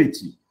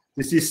credibility.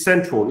 This is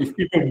central. If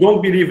people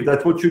don't believe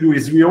that what you do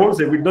is real,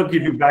 they will not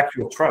give you back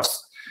your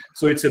trust.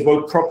 So it's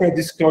about proper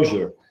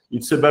disclosure.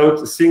 It's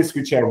about things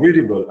which are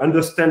readable,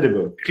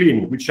 understandable,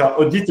 clean, which are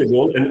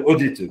auditable and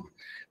audited.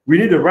 We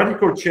need a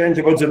radical change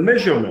about the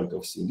measurement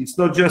of things. It's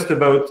not just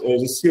about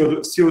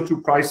the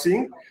CO2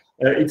 pricing.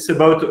 It's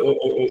about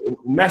a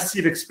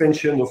massive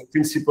expansion of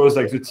principles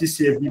like the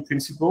TCFD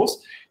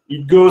principles.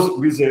 It goes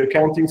with the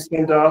accounting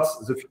standards,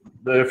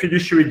 the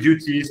fiduciary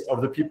duties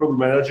of the people who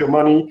manage your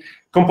money,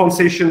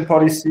 compensation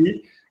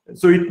policy.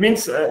 So it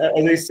means,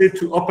 as I said,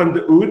 to open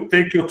the hood,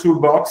 take your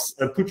toolbox,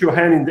 put your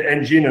hand in the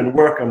engine and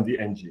work on the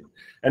engine.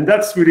 And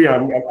that's really,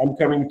 I'm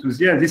coming to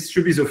the end. This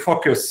should be the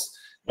focus.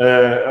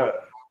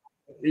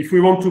 If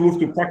we want to move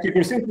to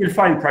practical things, we'll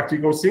find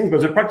practical things,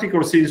 but the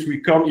practical things will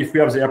come if we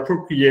have the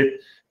appropriate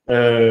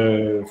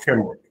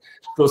framework.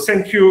 So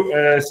thank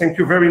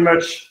you very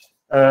much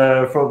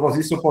for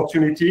this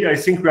opportunity. I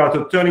think we are at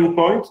a turning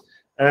point,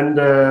 and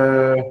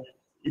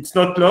it's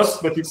not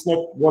lost, but it's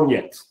not won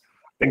yet.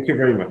 Thank you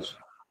very much.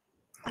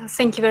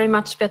 Thank you very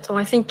much, Bertrand.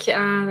 I think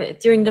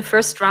during the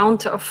first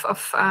round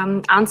of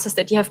answers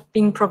that you have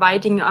been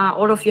providing,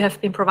 all of you have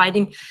been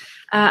providing,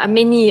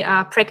 many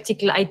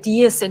practical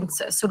ideas and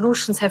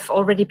solutions have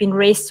already been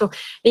raised. So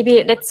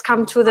maybe let's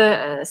come to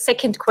the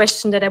second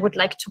question that I would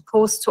like to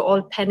pose to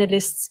all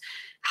panelists.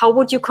 How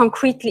would you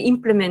concretely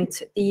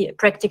implement the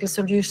practical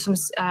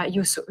solutions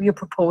you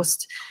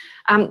proposed?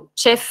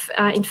 Jeff,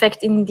 in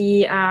fact, in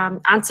the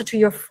answer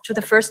to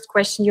the first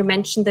question, you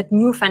mentioned that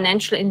new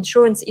financial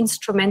insurance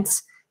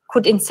instruments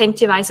could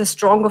incentivize a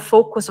stronger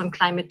focus on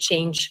climate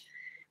change.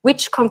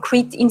 Which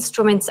concrete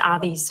instruments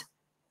are these?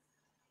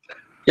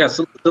 Yeah,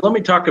 so let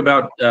me talk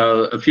about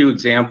a few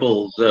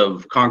examples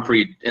of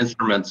concrete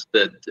instruments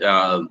that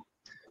at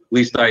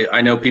least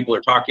I know people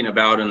are talking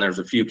about, and there's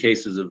a few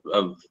cases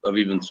of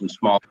even some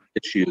small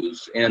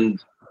issues. And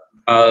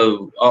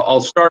I'll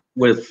start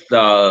with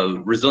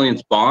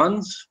resilience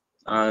bonds.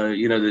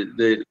 You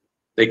know,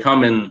 they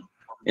come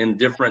in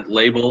different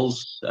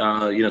labels.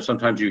 You know,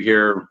 sometimes you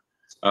hear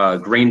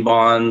green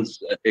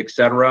bonds,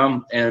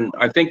 etc. And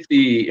I think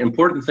the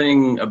important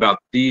thing about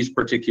these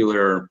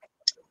particular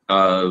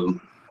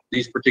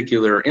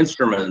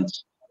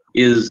instruments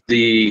is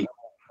the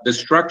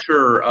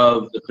structure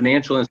of the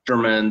financial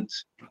instrument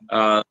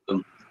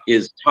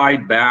is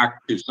tied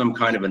back to some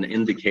kind of an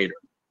indicator.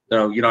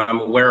 So, you know, I'm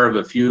aware of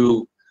a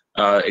few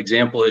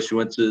example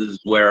issuances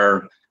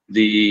where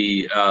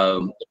the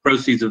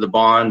proceeds of the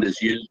bond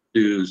is used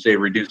to, say,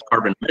 reduce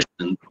carbon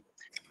emissions,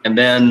 and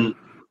then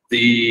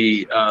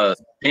the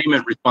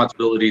payment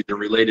responsibilities are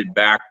related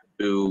back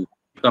to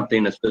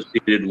something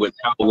associated with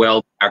how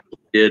well the actually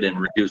did in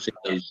reducing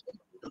those.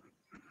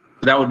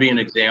 That would be an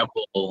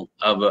example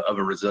of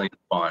a resilient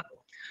bond.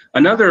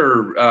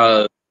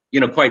 Another, you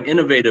know, quite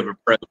innovative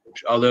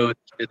approach, although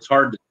it's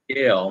hard to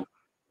scale,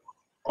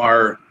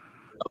 are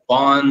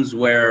bonds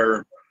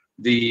where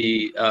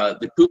the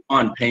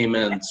coupon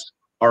payments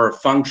are a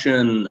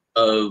function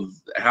of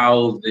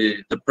how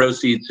the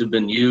proceeds have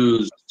been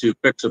used to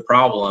fix a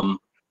problem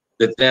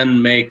that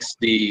then makes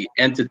the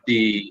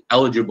entity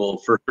eligible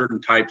for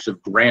certain types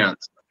of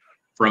grants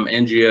from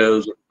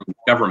NGOs or from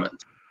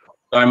governments.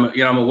 So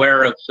I'm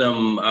aware of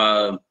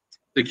some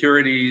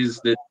securities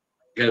that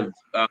have,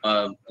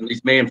 at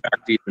least may in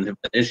fact even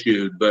have been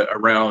issued, but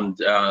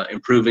around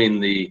improving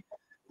the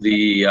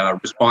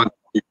response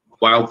to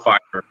wildfire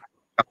in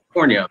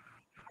California.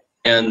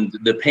 And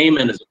the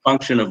payment is a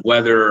function of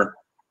whether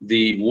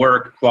the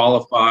work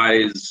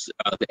qualifies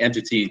the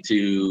entity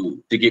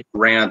to get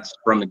grants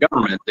from the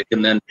government that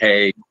can then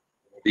pay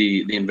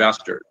the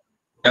investor.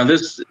 Now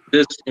this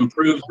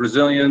improves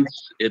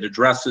resilience. It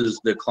addresses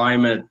the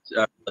climate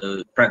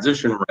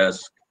transition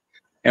risk,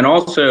 And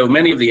also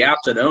many of the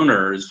asset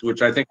owners,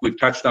 which I think we've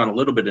touched on a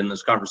little bit in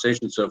this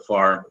conversation so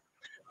far,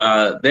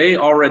 they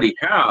already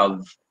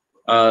have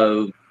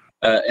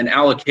an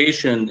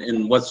allocation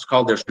in what's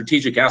called their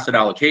strategic asset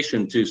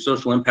allocation to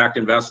social impact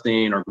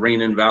investing or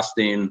green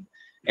investing.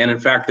 And in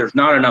fact, there's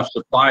not enough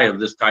supply of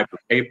this type of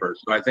paper.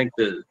 So I think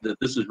that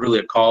this is really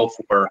a call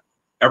for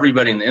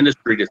everybody in the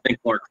industry to think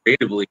more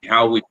creatively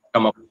how we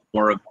come up with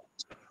more of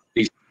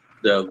these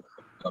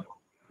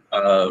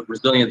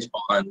resilience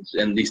bonds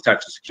and these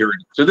types of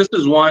securities. So this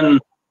is one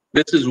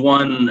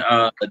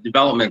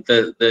development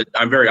that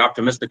I'm very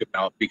optimistic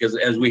about, because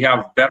as we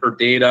have better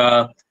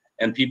data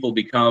and people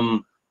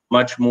become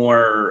much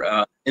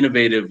more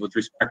innovative with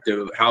respect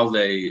to how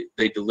they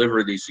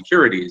deliver these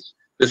securities,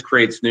 this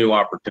creates new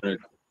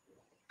opportunities.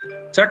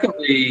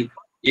 Secondly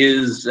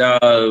is,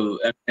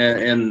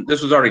 and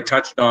this was already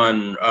touched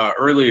on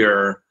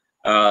earlier,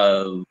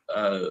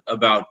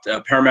 about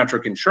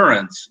parametric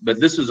insurance, but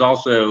this is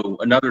also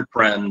another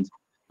trend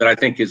that I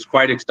think is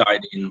quite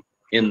exciting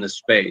in the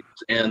space.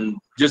 And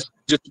just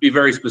to be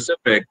very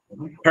specific,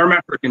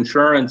 parametric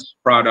insurance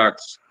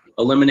products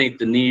eliminate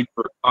the need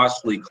for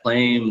costly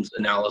claims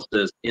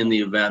analysis in the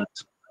event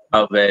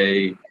of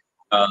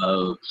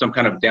some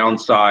kind of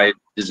downside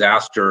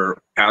disaster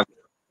hazard.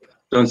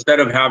 So instead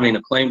of having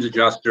a claims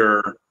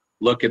adjuster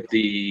look at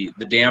the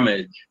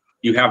damage,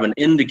 you have an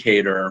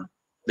indicator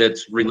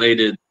that's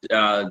related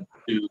to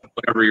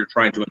whatever you're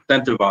trying to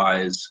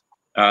incentivize,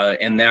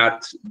 and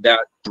that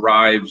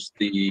drives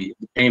the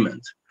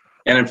payment.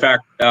 And in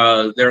fact,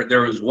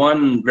 there was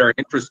one very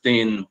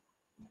interesting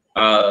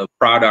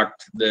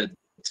product that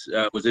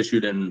was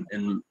issued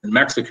in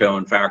Mexico,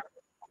 in fact,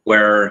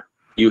 where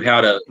you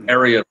had an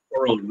area of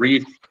coral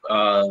reef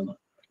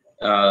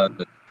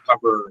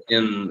cover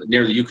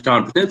near the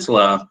Yucatan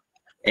Peninsula,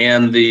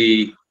 and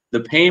the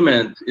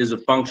payment is a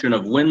function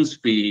of wind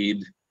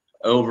speed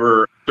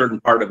over a certain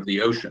part of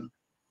the ocean.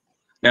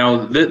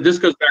 Now, this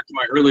goes back to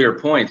my earlier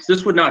points.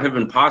 This would not have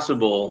been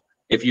possible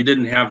if you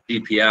didn't have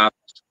GPS,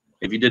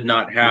 if you did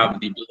not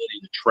have the ability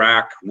to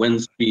track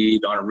wind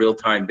speed on a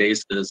real-time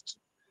basis.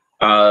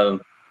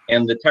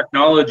 And the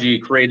technology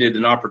created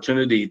an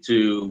opportunity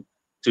to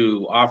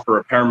offer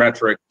a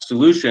parametric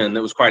solution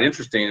that was quite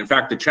interesting. In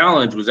fact, the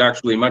challenge was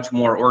actually much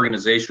more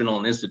organizational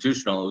and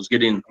institutional. It was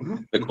getting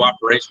the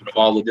cooperation of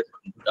all the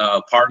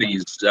different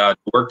parties to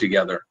work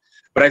together.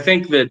 But I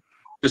think that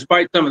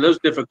despite some of those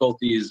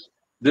difficulties,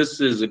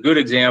 this is a good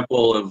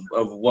example of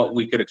what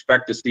we could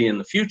expect to see in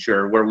the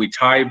future, where we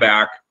tie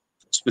back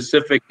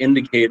specific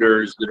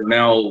indicators that are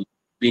now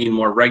being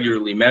more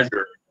regularly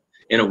measured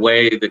in a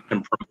way that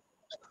can promote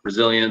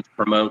resilience,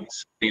 promote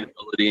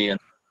sustainability,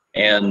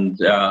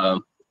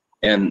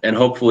 and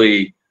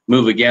hopefully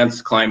move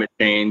against climate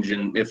change,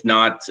 and if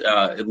not,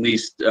 at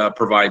least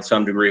provide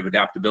some degree of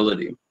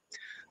adaptability.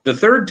 The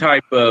third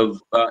type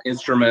of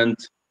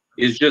instrument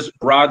is just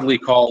broadly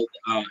called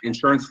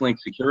insurance-linked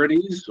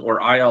securities,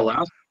 or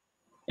ILS.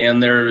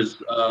 And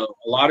there's a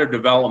lot of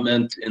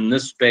development in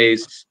this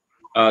space,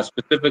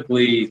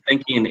 specifically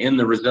thinking in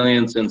the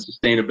resilience and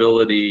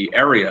sustainability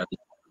area,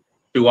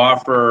 to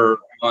offer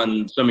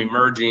on some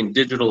emerging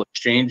digital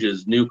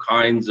exchanges new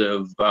kinds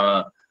of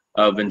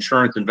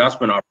insurance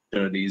investment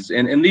opportunities.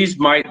 And these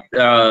might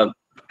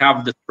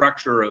have the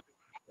structure of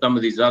some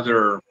of these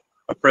other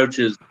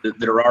approaches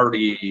that are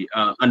already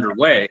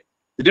underway.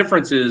 The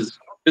difference is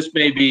this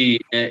may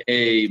be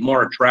a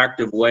more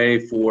attractive way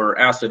for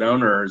asset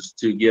owners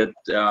to get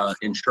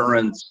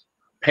insurance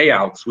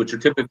payouts, which are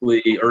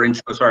typically, or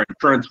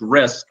insurance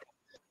risk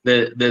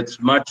that's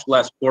much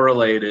less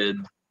correlated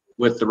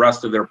with the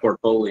rest of their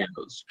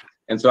portfolios.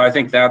 And so I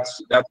think that's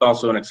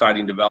also an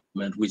exciting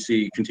development. We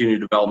see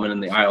continued development in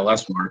the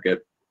ILS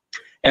market.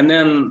 And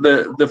then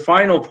the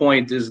final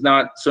point is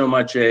not so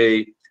much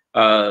a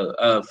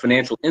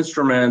financial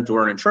instrument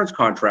or an insurance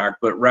contract,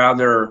 but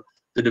rather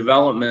the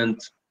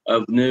development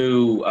of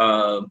new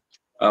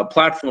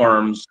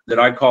platforms that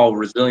I call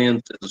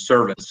resilience as a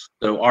service,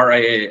 so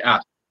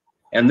RAAS.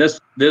 And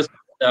this is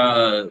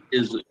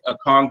a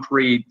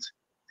concrete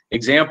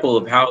example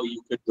of how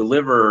you could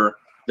deliver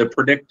the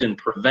predict and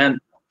prevent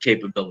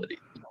capability.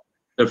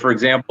 So for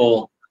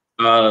example,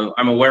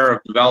 I'm aware of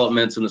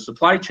developments in the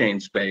supply chain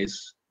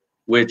space,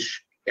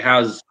 which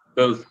has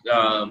both,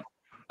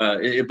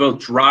 it both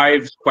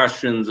drives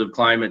questions of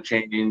climate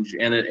change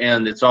and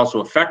it's also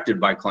affected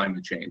by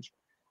climate change.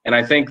 And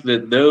I think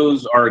that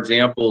those are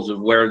examples of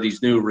where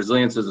these new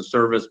resilience as a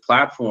service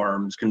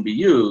platforms can be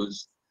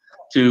used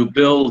to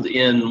build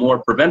in more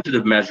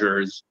preventative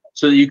measures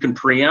so that you can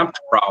preempt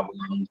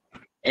problems.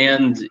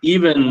 And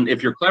even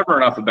if you're clever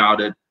enough about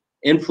it,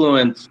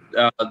 influence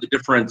the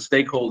different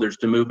stakeholders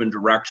to move in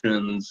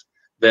directions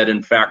that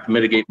in fact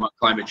mitigate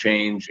climate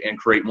change and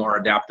create more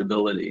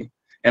adaptability.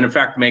 And in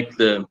fact, make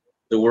the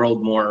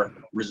world more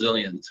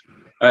resilient.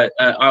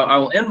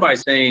 I'll end by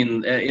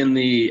saying in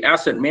the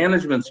asset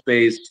management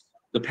space,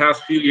 the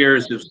past few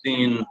years have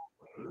seen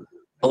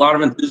a lot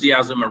of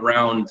enthusiasm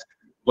around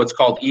what's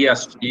called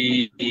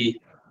ESG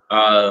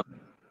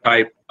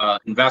type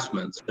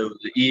investments. So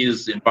the E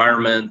is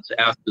environment,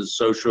 S is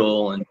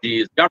social, and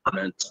G is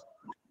governance.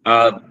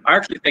 I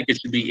actually think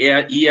it should be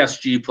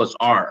ESG plus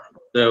R.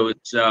 So it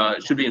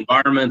should be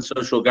environment,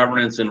 social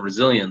governance, and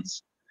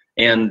resilience.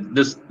 And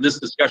this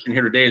discussion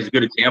here today is a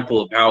good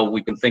example of how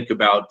we can think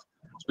about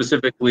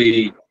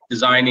specifically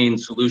designing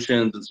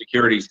solutions and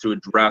securities to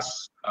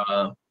address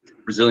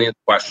resilience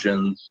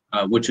questions,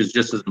 which is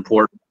just as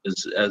important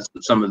as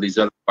some of these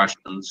other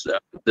questions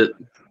that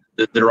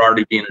are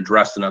already being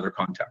addressed in other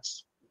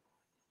contexts.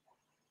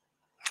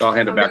 So I'll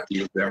hand it back to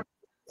you there.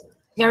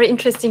 Very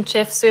interesting,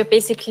 Jeff. So you're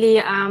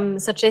basically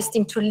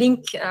suggesting to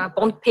link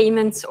bond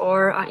payments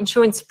or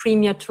insurance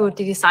premium to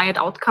the desired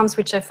outcomes,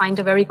 which I find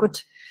a very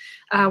good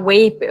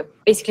way,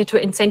 basically, to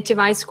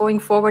incentivize going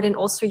forward. And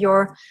also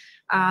your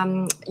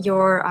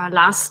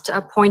last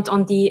point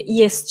on the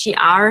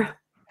ESGR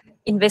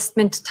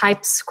investment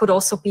types could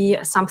also be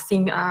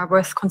something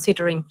worth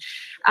considering.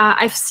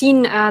 I've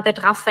seen that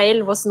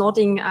Rafael was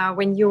nodding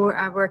when you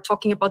were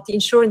talking about the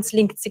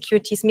insurance-linked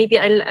securities. Maybe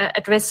I'll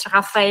address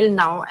Rafael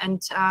now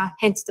and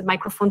hand the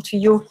microphone to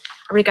you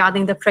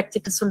regarding the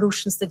practical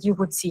solutions that you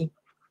would see.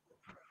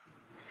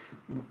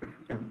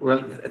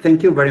 Well,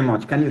 thank you very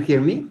much. Can you hear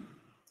me?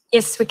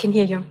 Yes, we can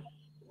hear you.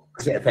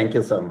 Yeah, thank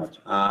you so much.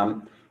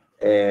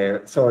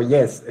 So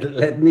yes,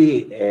 let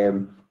me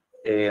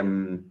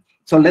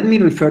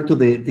refer to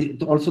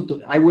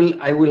I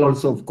will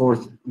also, of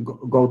course,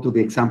 go to the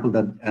example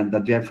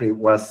that Jeffrey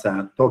was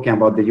talking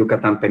about, the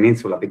Yucatan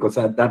Peninsula, because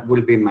that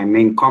will be my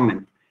main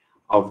comment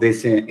of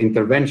this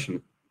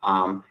intervention.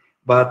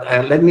 But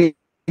let me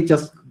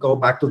just go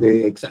back to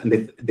the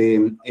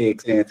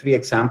three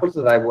examples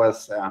that I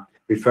was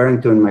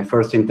referring to in my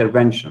first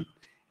intervention.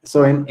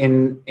 So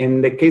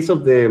in the case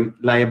of the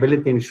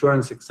liability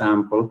insurance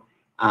example,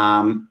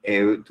 when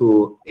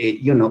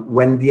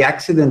the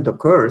accident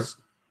occurs,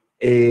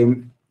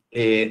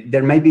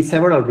 there may be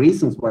several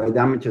reasons why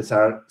damages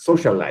are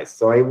socialized.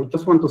 So I would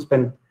just want to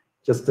spend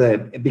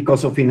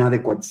because of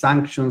inadequate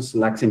sanctions,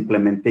 lax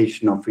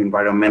implementation of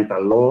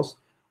environmental laws,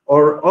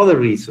 or other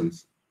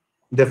reasons.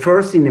 The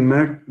firms in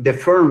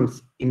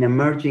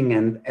emerging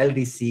and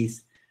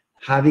LDCs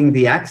having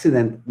the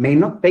accident may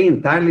not pay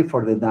entirely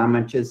for the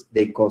damages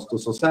they cause to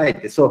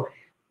society. So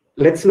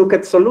let's look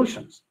at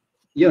solutions.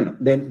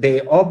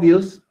 The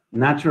obvious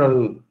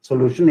natural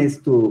solution is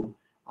to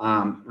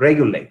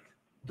regulate,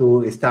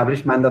 to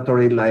establish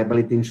mandatory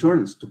liability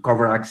insurance to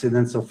cover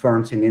accidents of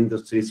firms in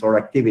industries or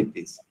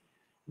activities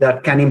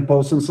that can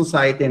impose on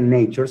society and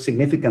nature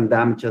significant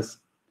damages.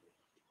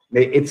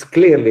 It's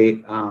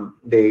clearly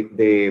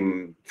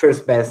the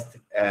first best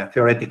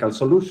theoretical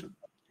solution.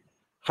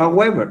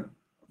 However,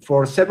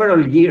 for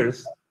several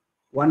years,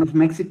 one of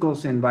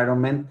Mexico's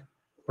environment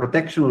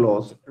protection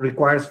laws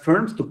requires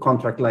firms to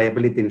contract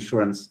liability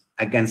insurance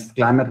against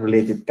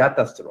climate-related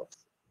catastrophes.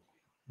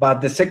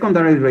 But the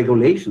secondary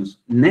regulations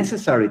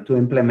necessary to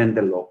implement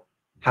the law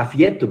have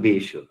yet to be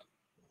issued.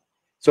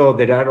 So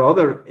there are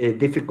other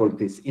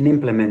difficulties in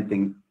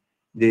implementing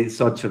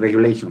such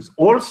regulations.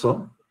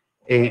 Also,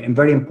 and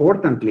very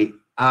importantly,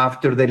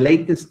 after the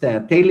latest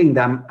tailing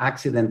dam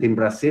accident in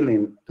Brazil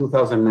in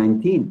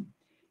 2019,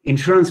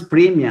 insurance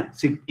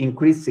premiums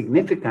increased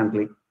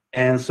significantly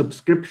and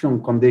subscription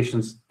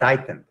conditions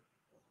tightened.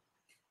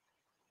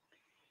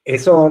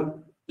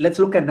 So let's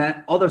look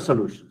at other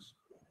solutions.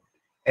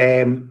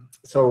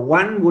 So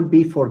one would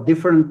be for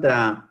different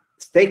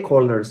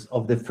stakeholders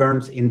of the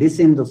firms in these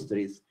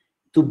industries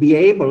to be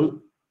able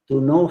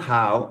to know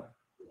how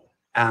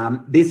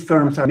these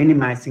firms are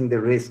minimizing the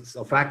risks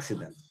of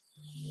accidents.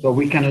 So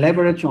we can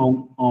leverage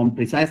on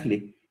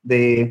precisely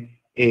the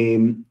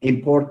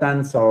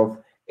importance of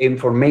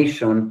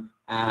information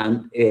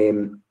and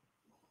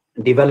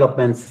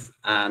developments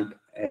and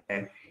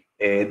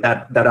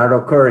that are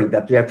occurring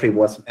that Jeffrey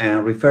was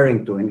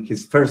referring to in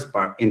his first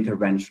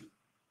intervention.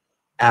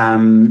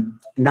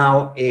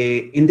 Now,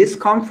 in this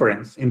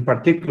conference in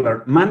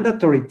particular,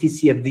 mandatory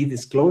TCFD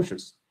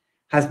disclosures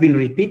has been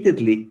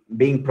repeatedly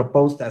being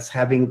proposed as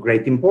having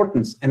great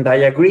importance, and I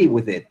agree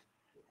with it.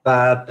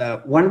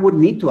 But one would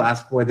need to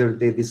ask whether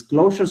the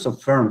disclosures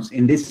of firms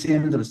in these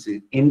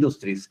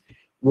industries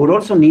would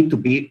also need to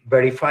be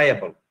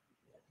verifiable.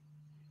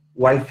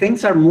 While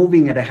things are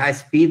moving at a high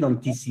speed on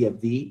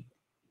TCFD,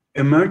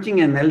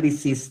 emerging and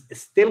LDCs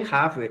still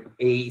have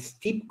a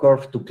steep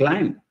curve to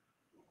climb.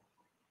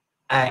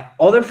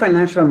 Other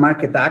financial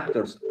market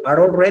actors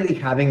are already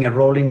having a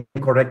role in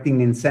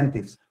correcting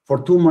incentives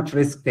for too much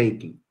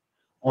risk-taking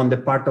on the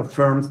part of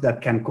firms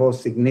that can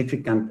cause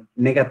significant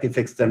negative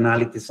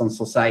externalities on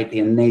society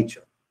and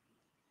nature.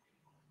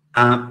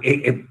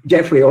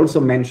 Jeffrey also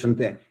mentioned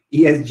the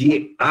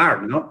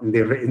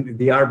ESGR,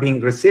 the R being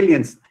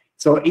resilience.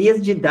 So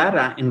ESG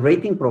data and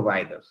rating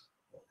providers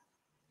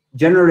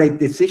generate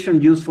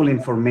decision-useful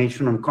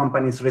information on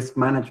companies' risk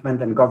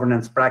management and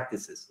governance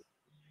practices,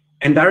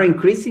 and are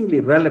increasingly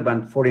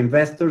relevant for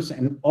investors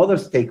and other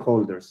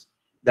stakeholders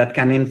that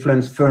can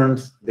influence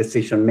firms'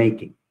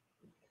 decision-making.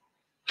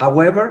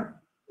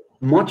 However,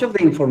 much of the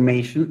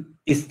information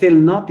is still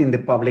not in the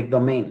public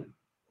domain.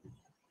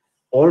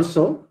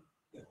 Also,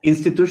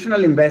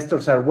 institutional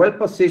investors are well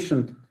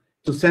positioned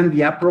to send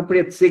the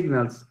appropriate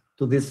signals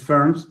to these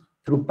firms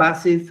through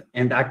passive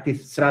and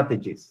active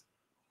strategies.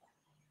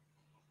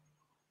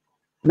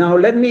 Now,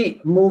 let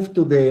me move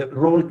to the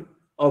role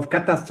of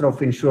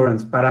catastrophe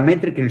insurance,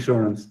 parametric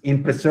insurance,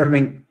 in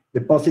preserving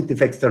the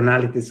positive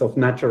externalities of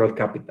natural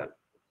capital.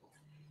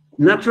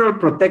 Natural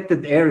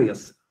protected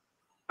areas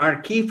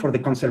are key for the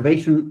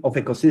conservation of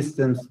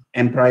ecosystems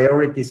and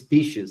priority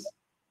species,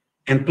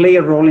 and play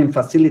a role in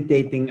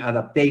facilitating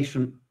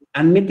adaptation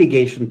and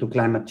mitigation to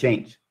climate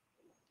change.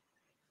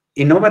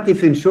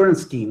 Innovative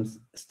insurance schemes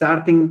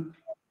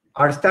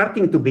are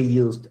starting to be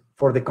used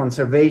for the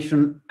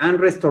conservation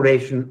and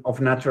restoration of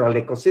natural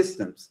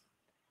ecosystems.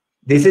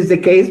 This is the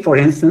case, for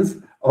instance,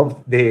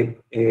 of the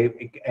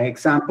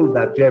example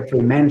that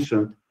Jeffrey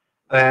mentioned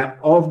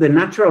of the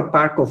Natural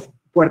Park of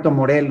Puerto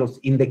Morelos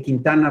in the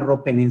Quintana Roo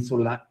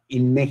Peninsula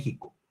in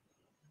Mexico.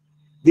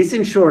 This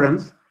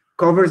insurance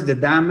covers the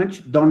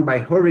damage done by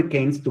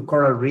hurricanes to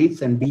coral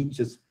reefs and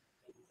beaches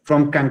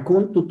from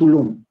Cancun to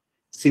Tulum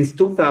since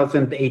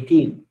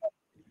 2018.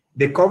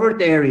 The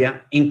covered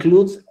area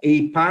includes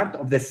a part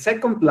of the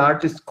second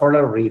largest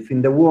coral reef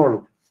in the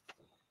world.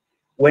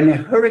 When a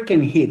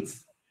hurricane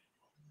hits,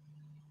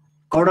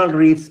 coral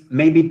reefs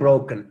may be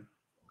broken,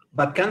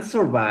 but can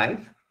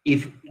survive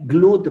if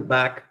glued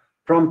back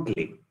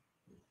promptly.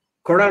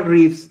 Coral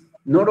reefs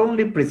not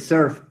only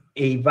preserve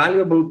a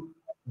valuable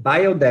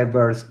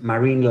biodiverse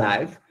marine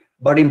life,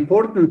 but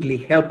importantly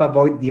help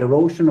avoid the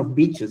erosion of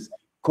beaches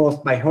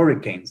caused by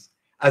hurricanes,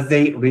 as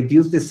they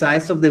reduce the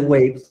size of the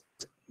waves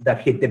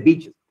that hit the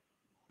beaches.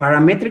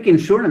 Parametric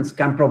insurance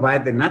can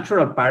provide the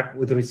natural park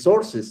with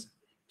resources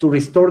to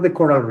restore the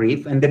coral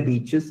reef and the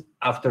beaches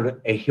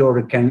after a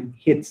hurricane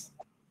hits.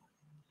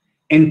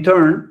 In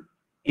turn,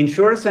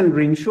 insurers and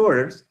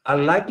reinsurers are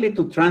likely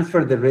to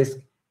transfer the risk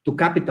to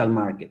capital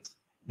markets.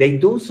 They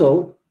do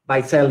so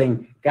by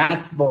selling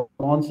cat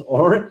bonds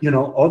or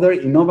other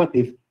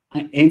innovative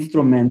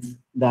instruments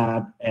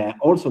that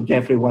also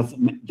Jeffrey was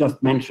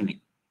just mentioning.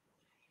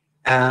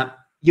 That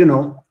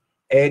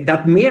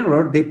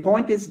mirror, the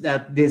point is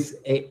that these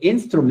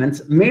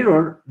instruments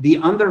mirror the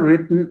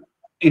underwritten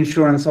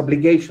insurance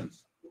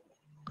obligations.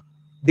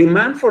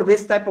 Demand for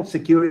this type of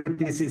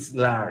securities is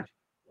large,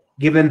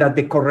 given that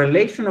the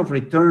correlation of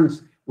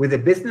returns with the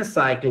business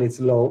cycle is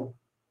low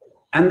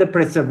and the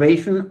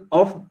preservation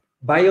of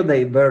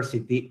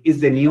biodiversity is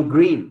the new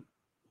green.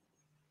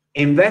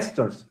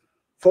 Investors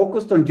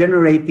focused on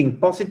generating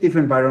positive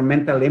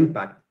environmental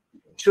impact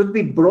should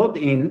be brought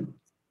in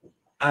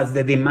as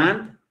they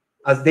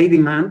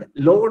demand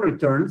lower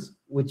returns,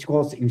 which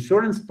cause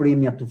insurance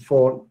premia to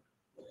fall,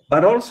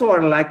 but also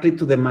are likely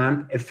to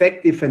demand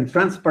effective and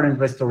transparent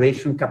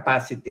restoration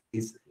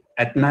capacities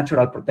at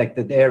natural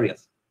protected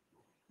areas.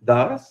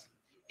 Thus,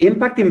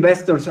 impact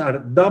investors are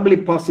doubly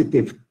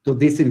positive to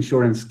this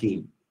insurance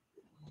scheme.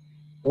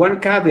 One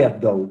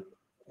caveat though,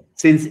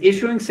 since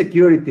issuing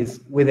securities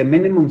with a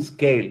minimum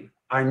scale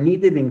are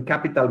needed in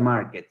capital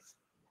markets,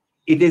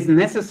 it is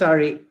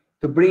necessary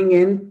to bring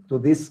into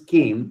this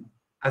scheme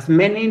as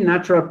many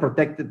natural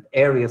protected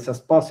areas as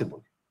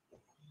possible.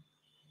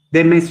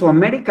 The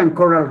Mesoamerican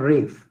coral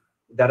reef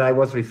that I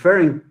was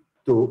referring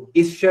to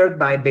is shared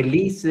by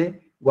Belize,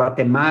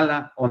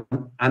 Guatemala,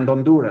 and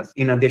Honduras,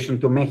 in addition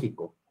to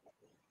Mexico.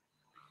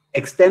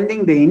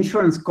 Extending the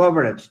insurance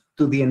coverage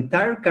to the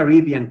entire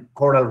Caribbean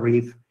coral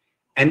reef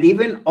and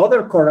even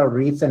other coral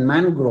reefs and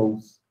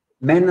mangroves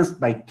menaced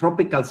by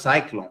tropical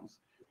cyclones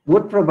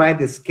would provide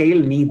the scale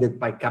needed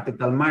by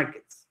capital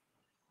markets.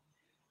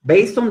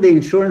 Based on the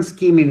insurance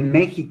scheme in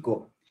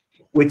Mexico,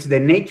 which the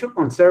Nature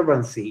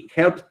Conservancy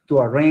helped to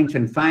arrange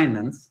and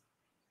finance,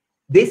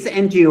 this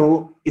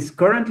NGO is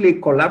currently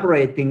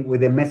collaborating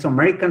with the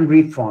Mesoamerican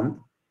Reef Fund,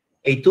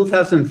 a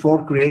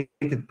 2004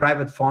 created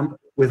private fund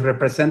with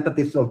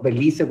representatives of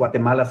Belize,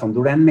 Guatemala,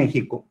 Honduras, and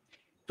Mexico,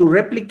 to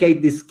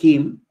replicate this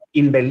scheme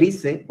in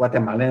Belize,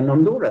 Guatemala, and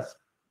Honduras.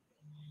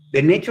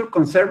 The Nature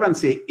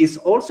Conservancy is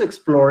also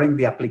exploring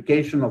the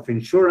application of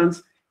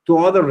insurance to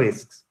other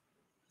risks,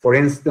 for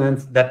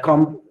instance, that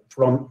come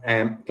from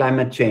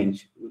climate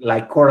change,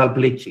 like coral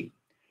bleaching,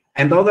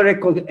 and other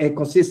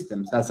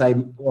ecosystems, as I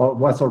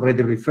was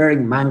already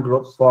referring,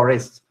 mangroves,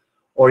 forests,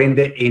 or in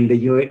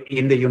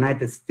the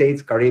United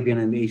States, Caribbean,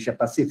 and Asia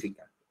Pacific.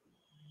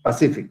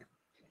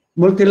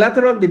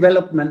 Multilateral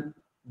development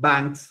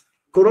banks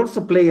could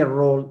also play a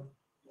role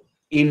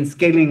in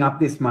scaling up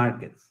these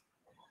markets.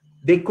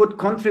 They could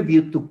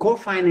contribute to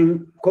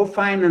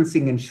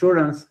co-financing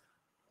insurance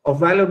of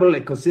valuable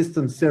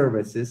ecosystem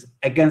services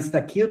against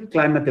acute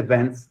climate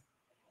events,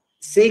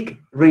 seek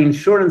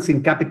reinsurance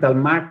in capital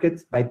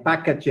markets by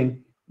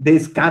packaging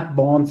these cat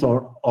bonds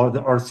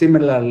or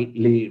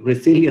similarly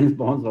resilience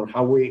bonds, or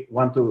how we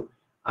want to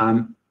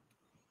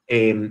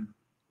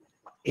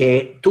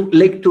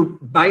link to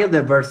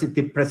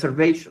biodiversity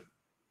preservation.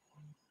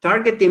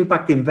 Target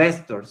impact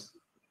investors,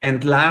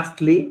 and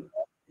lastly,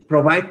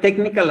 provide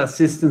technical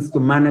assistance to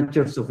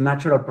managers of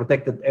natural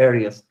protected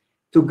areas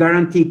to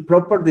guarantee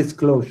proper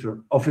disclosure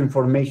of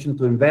information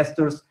to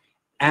investors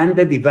and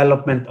the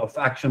development of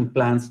action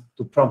plans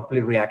to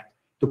promptly react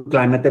to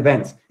climate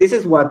events. This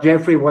is what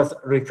Jeffrey was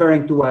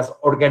referring to as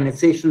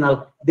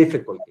organizational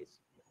difficulties.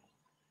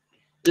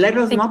 Let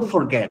us not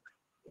forget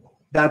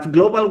that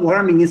global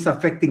warming is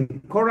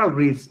affecting coral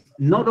reefs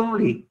not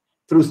only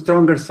through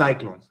stronger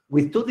cyclones.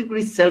 With 2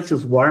 degrees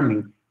Celsius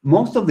warming,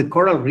 most of the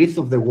coral reefs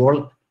of the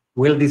world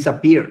will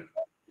disappear.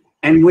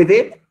 And with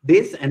it,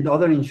 this and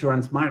other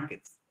insurance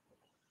markets.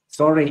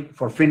 Sorry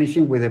for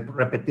finishing with a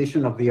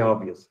repetition of the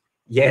obvious.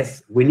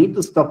 Yes, we need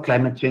to stop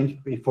climate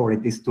change before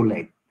it is too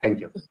late. Thank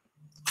you.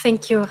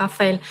 Thank you,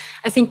 Rafael.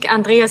 I think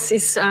Andreas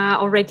is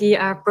already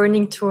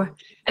burning to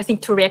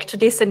react to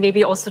this and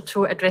maybe also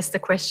to address the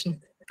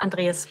question.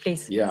 Andreas,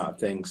 please. Yeah,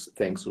 thanks,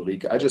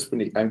 Ulrike.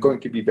 I'm going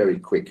to be very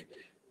quick.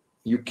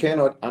 You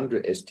cannot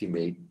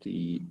underestimate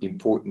the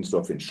importance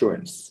of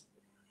insurance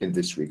in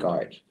this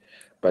regard.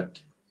 But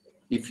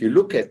if you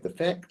look at the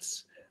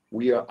facts,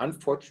 we are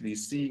unfortunately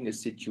seeing a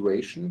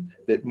situation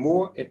that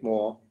more and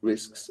more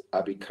risks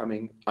are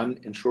becoming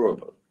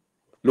uninsurable.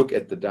 Look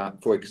at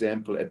for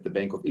example, at the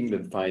Bank of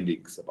England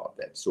findings about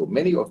that. So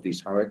many of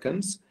these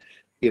hurricanes,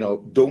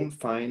 don't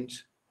find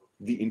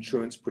the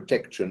insurance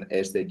protection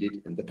as they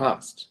did in the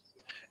past.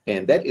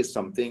 And that is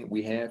something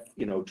we have,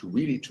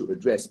 to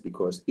address,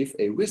 because if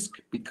a risk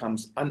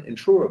becomes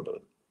uninsurable,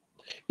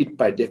 it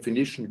by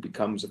definition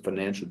becomes a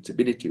financial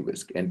stability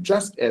risk. And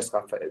just as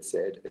Rafael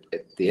said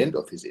at the end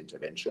of his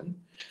intervention,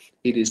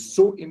 it is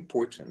so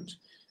important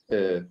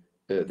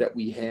that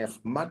we have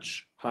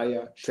much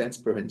higher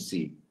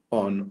transparency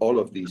on all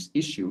of these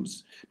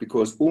issues,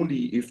 because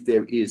only if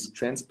there is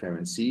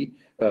transparency,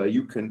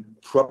 you can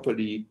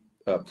properly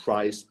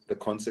price the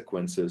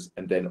consequences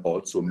and then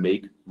also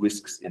make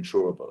risks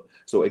insurable.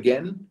 So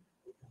again,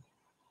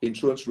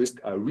 insurance risks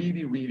are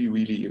really,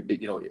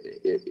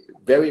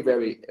 very,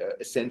 very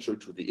essential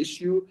to the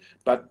issue,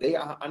 but they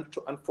are,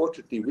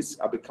 unfortunately, risks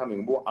are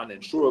becoming more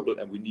uninsurable,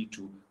 and we need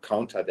to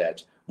counter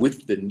that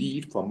with the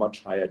need for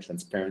much higher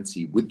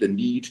transparency, with the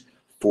need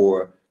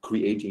for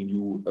creating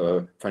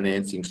new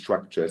financing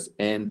structures,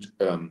 and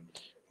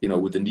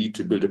with the need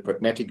to build a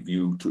pragmatic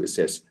view to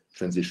assess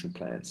transition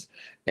plans.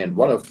 And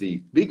one of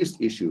the biggest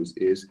issues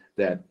is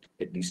that,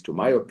 at least to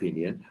my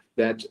opinion,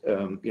 that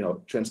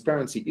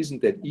transparency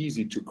isn't that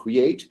easy to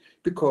create,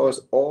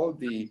 because all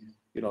the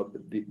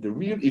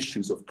real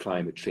issues of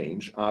climate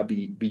change are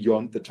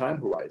beyond the time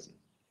horizon.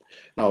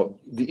 Now,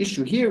 the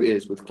issue here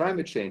is with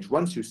climate change,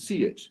 once you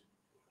see it,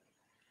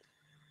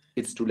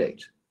 it's too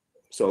late.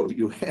 So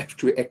you have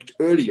to act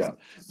earlier.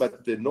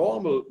 But the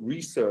normal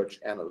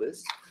research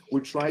analyst will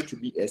try to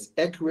be as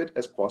accurate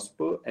as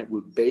possible and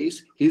will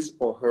base his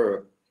or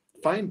her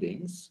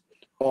findings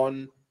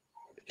on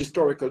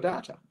historical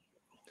data.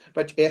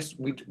 But as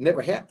we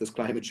never had this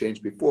climate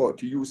change before,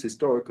 to use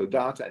historical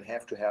data and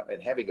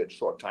having a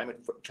short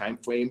time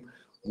frame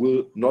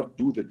will not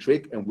do the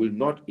trick and will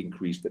not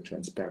increase the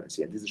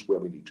transparency. And this is where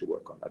we need to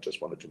work on. I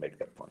just wanted to make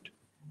that point.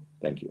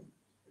 Thank you.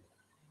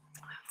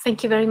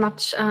 Thank you very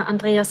much,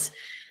 Andreas.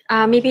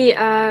 Maybe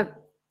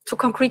to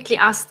concretely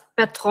ask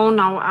Bertrand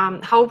now,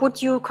 how would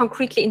you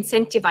concretely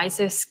incentivize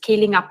a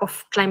scaling up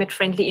of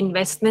climate-friendly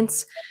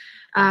investments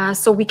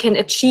so we can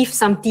achieve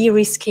some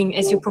de-risking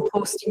as you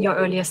proposed in your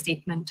earlier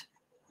statement?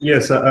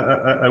 Yes,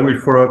 I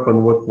will follow up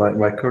on what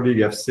my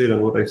colleague have said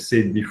and what I've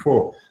said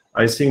before.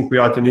 I think we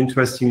are at an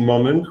interesting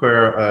moment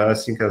where I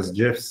think, as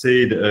Jeff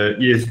said,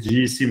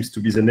 ESG seems to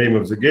be the name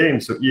of the game.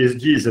 So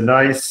ESG is a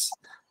nice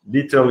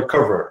little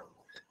cover.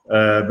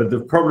 But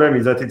the problem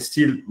is that it's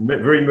still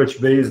very much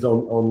based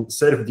on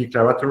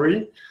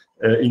self-declaratory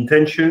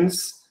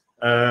intentions,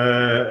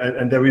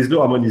 and there is no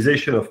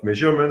harmonization of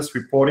measurements,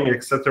 reporting,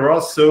 etc.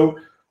 So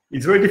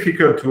it's very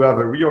difficult to have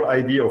a real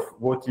idea of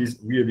what is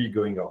really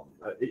going on.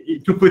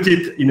 To put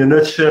it in a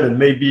nutshell, and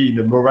maybe in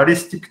the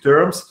moralistic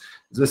terms,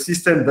 the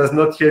system does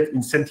not yet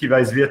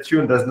incentivize virtue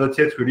and does not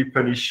yet really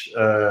punish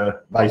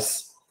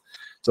vice.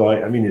 So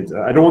I mean,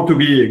 I don't want to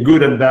be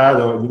good and bad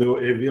or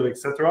evil,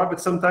 etc. But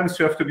sometimes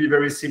you have to be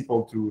very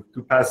simple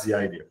to pass the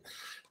idea.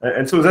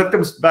 And so that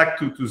comes back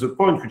to the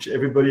point which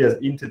everybody has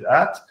hinted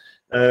at.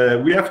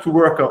 We have to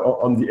work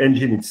on the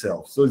engine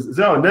itself. So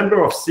there are a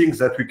number of things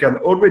that we can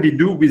already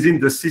do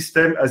within the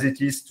system as it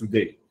is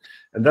today.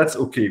 And that's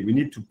okay. We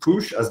need to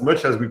push as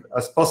much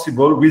as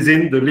possible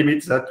within the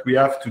limits that we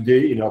have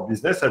today in our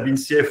business. I've been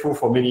CFO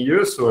for many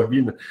years, so I've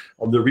been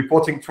on the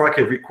reporting track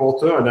every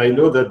quarter, and I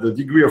know that the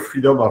degree of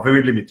freedom are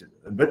very limited.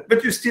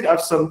 But you still have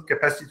some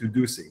capacity to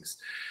do things.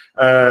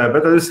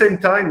 But at the same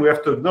time, we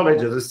have to acknowledge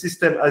that the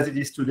system as it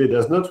is today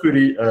does not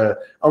really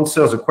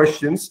answer the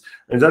questions,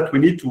 and that we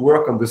need to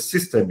work on the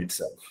system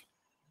itself.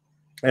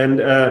 And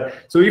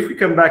so if we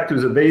come back to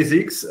the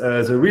basics,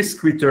 the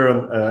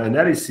risk-return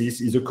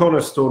analysis is a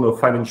cornerstone of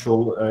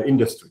financial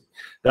industry.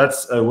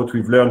 That's what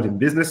we've learned in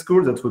business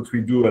school. That's what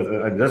we do,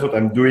 and that's what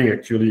I'm doing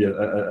actually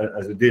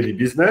as a daily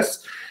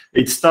business.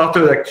 It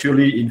started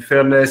actually, in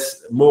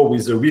fairness, more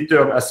with the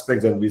return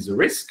aspect than with the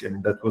risk.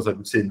 And that was, I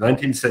would say,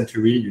 19th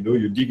century. You know,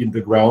 you dig in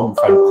the ground,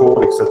 you find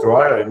coal,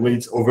 etc. And when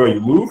it's over, you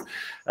move.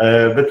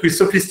 But we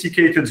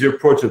sophisticated the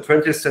approach of the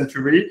 20th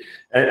century,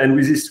 and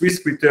with this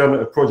risk-return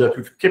approach that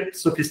we've kept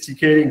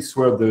sophisticating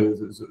throughout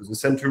the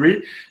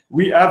century,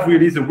 we have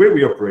really the way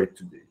we operate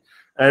today.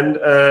 And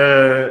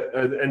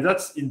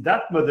that's in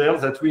that model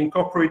that we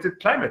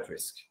incorporated climate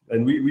risk.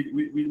 And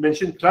we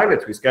mentioned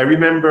climate risk. I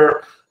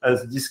remember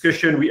a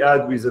discussion we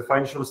had with the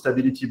Financial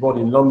Stability Board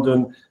in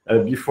London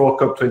before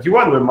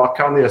COP21, when Mark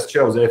Carney, as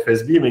chair of the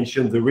FSB,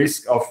 mentioned the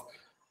risk of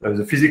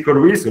the physical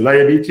risk, the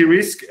liability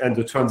risk, and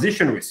the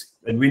transition risk.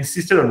 And we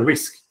insisted on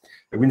risk,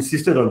 and we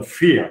insisted on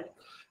fear.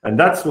 And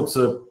that's what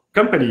the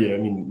company, I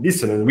mean,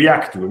 listen and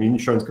react to, I mean,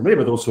 insurance company,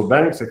 but also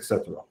banks,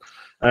 etc.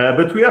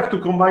 But we have to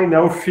combine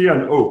now fear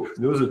and hope.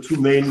 Those are the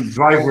two main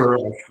drivers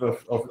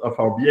of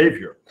our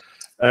behavior.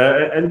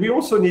 And we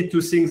also need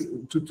to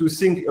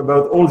think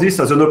about all this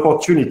as an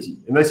opportunity.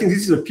 And I think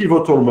this is a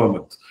pivotal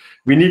moment.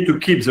 We need to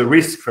keep the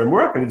risk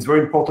framework, and it's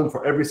very important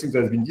for everything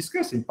that has been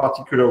discussed, in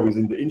particular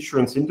within the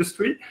insurance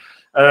industry.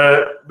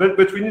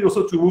 But we need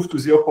also to move to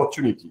the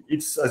opportunity.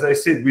 It's, as I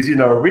said,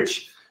 within our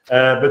reach,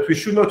 but we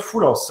should not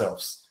fool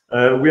ourselves.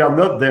 We are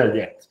not there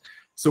yet.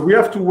 So we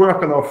have to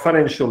work on our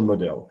financial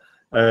model.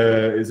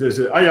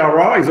 The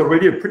IRR is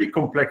already a pretty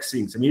complex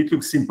thing. I mean, it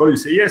looks simple. You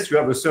say, yes, you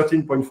have a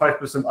 13.5%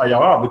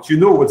 IRR, but you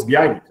know what's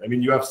behind it. I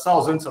mean, you have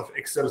thousands of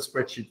Excel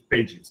spreadsheet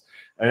pages.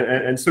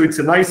 And so it's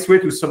a nice way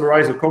to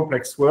summarize a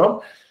complex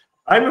world.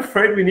 I'm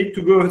afraid we need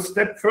to go a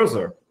step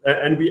further.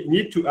 And we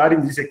need to add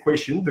in this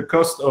equation the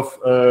cost of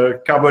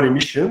carbon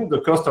emission,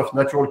 the cost of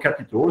natural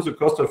capital, the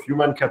cost of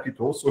human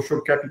capital, social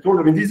capital.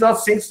 I mean, these are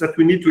things that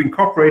we need to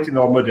incorporate in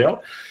our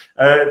model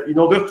in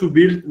order to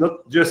build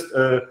not just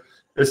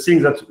a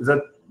thing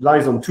that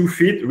lies on 2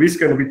 feet,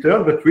 risk and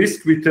return, but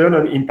risk, return,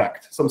 and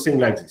impact, something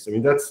like this. I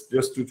mean, that's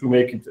just to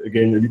make it,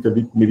 again, a little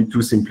bit maybe too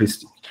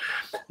simplistic.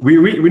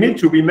 We need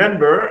to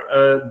remember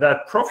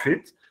that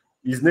profit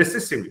is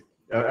necessary.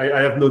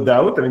 I have no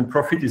doubt. I mean,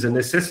 profit is a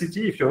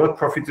necessity. If you're not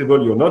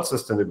profitable, you're not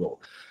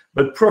sustainable.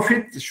 But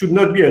profit should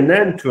not be an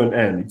end to an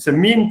end. It's a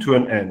mean to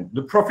an end.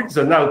 The profit is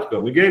an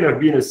outcome. Again, I've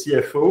been a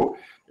CFO.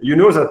 You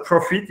know that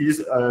profit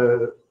is,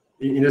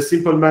 in a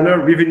simple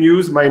manner,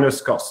 revenues minus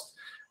cost.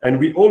 And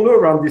we all know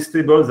around this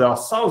table there are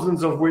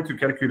thousands of ways to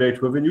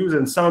calculate revenues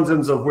and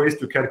thousands of ways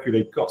to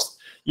calculate costs.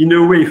 In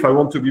a way, if I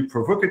want to be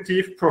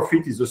provocative,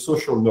 profit is a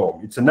social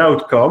norm. It's an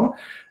outcome,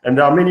 and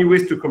there are many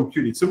ways to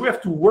compute it. So we have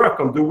to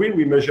work on the way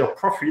we measure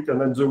profit and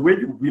then the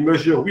way we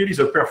measure really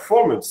the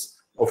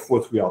performance of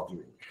what we are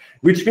doing,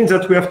 which means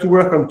that we have to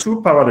work on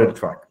 2 parallel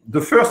tracks.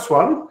 The first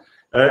one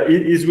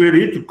is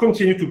really to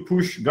continue to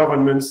push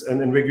governments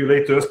and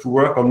regulators to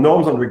work on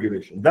norms and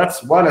regulation.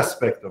 That's one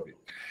aspect of it.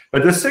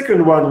 But the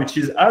second one, which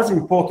is as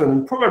important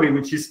and probably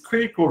which is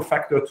critical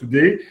factor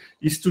today,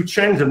 is to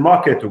change the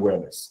market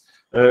awareness.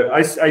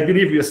 I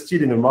believe we are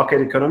still in a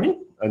market economy,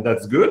 and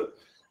that's good.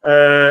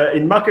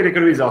 In market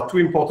economy, there are 2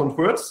 important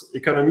words,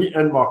 economy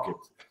and market.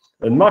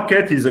 And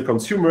market is the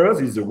consumers,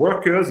 is the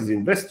workers, is the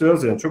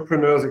investors, the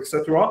entrepreneurs,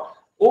 etc.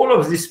 All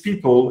of these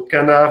people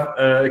can have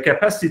a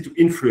capacity to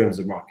influence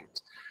the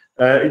market.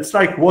 It's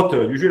like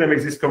water. Usually I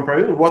make this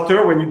comparison.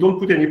 Water, when you don't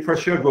put any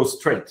pressure, goes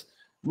straight.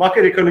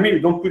 Market economy, you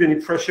don't put any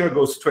pressure,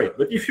 goes straight.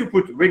 But if you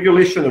put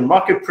regulation and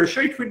market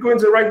pressure, it will go in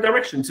the right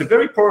direction. It's a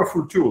very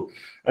powerful tool.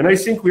 And I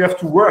think we have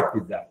to work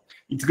with that.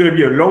 It's going to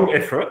be a long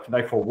effort,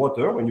 like for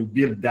water, when you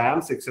build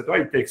dams,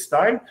 etc. It takes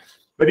time.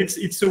 But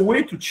it's a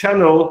way to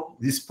channel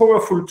this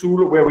powerful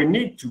tool where we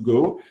need to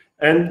go,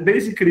 and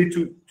basically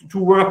to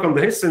work on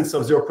the essence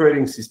of the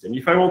operating system.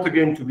 If I want,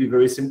 again, to be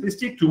very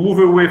simplistic, to move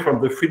away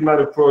from the Friedman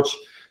approach,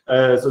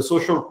 the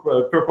social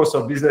purpose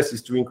of business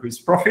is to increase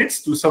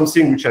profits, to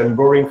something which I'm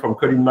borrowing from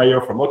Colin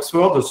Mayer from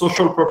Oxford. The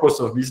social purpose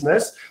of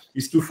business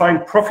is to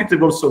find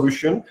profitable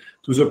solution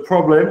to the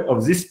problem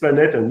of this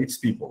planet and its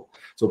people.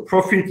 So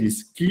profit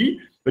is key,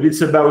 but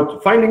it's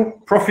about finding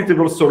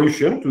profitable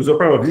solution to the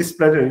problem of this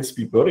planet and its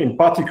people, in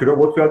particular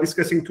what we are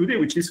discussing today,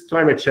 which is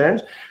climate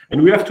change,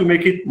 and we have to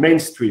make it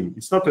mainstream.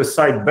 It's not a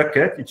side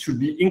bucket, it should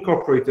be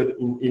incorporated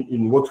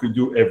in what we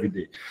do every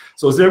day.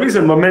 So there is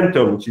a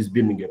momentum which is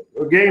building up.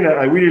 Again,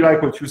 I really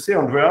like what you say,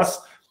 Andreas.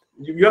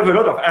 You have a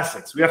lot of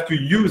assets, we have to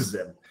use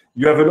them.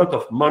 You have a lot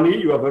of money,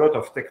 you have a lot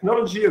of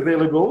technology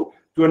available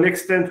to an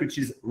extent which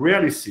is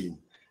rarely seen.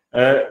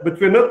 But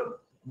we're not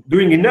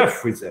doing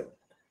enough with them.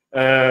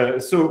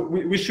 So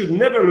we should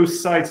never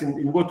lose sight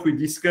in what we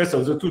discuss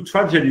of the 2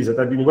 tragedies that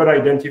have been well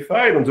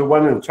identified. On the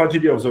one hand, the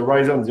tragedy of the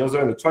horizon, the other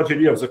hand, the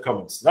tragedy of the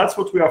commons. That's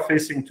what we are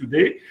facing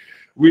today.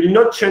 We'll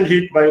not change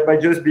it by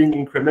just being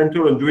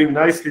incremental and doing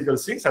nice little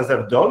things, as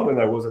I've done when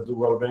I was at the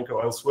World Bank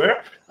or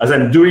elsewhere, as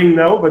I'm doing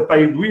now, but by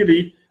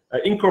really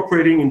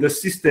incorporating in the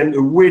system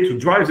a way to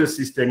drive the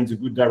system in the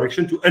good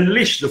direction, to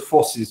unleash the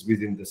forces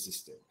within the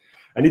system.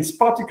 And it's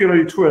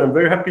particularly true, and I'm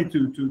very happy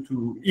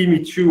to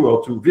meet you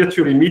or to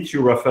virtually meet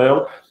you,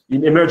 Rafael,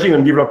 in emerging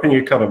and developing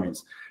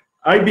economies.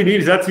 I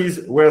believe that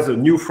is where the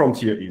new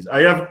frontier is.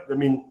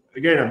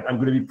 Again, I'm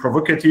going to be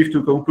provocative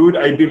to conclude.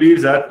 I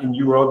believe that in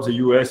Europe, the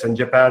US, and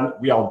Japan,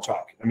 we are on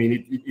track. I mean,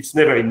 it's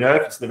never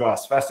enough. It's never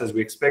as fast as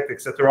we expect,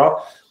 etc.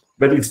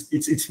 But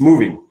it's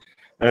moving.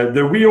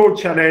 The real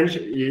challenge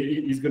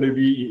is going to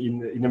be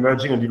in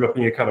emerging and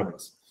developing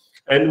economies.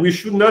 And we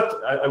should not,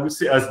 I would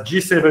say, as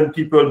G7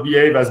 people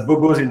behave as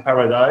bobos in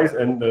paradise,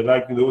 and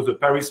the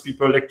Paris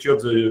people lectured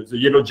the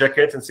yellow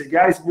jackets and say,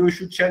 guys, you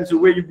should change the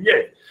way you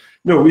behave.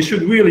 No, we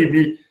should really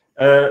be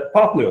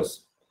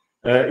partners.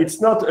 It's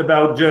not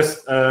about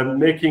just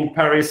making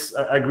Paris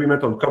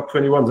agreement on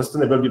COP21, the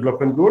Sustainable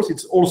Development Goals.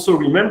 It's also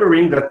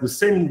remembering that the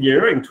same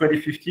year, in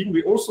 2015,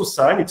 we also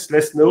signed, it's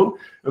less known,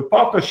 a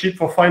partnership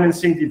for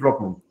financing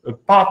development, a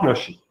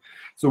partnership.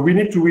 So we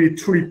need to really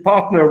truly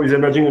partner with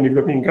emerging and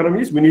developing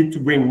economies. We need to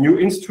bring new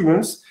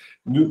instruments.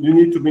 You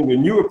need to bring a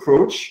new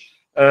approach.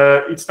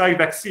 It's like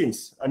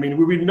vaccines. I mean,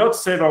 we will not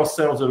save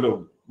ourselves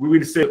alone. We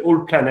will save the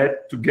whole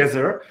planet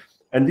together.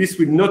 And this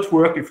will not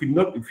work if we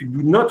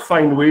do not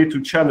find a way to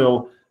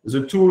channel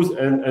the tools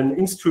and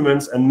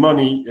instruments and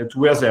money to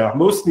where they are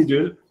most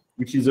needed,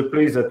 which is a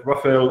place that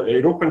Rafael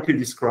eloquently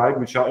described,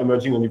 which are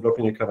emerging and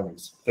developing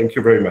economies. Thank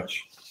you very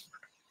much.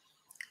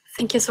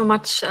 Thank you so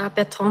much,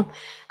 Bertrand.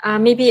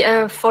 Maybe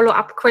a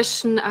follow-up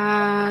question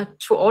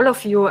to all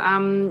of you.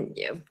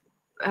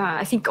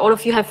 I think all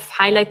of you have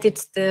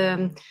highlighted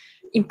the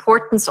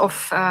importance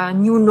of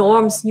new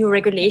norms, new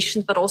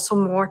regulations, but also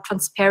more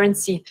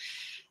transparency.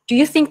 Do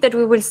you think that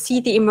we will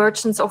see the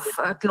emergence of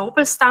a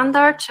global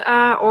standard,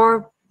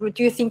 or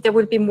do you think there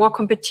will be more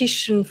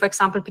competition, for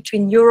example,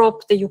 between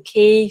Europe, the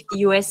UK, the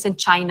US, and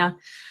China?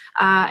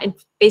 And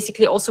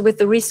basically also with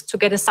the risk to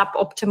get a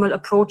suboptimal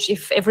approach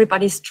if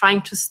everybody's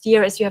trying to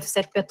steer, as you have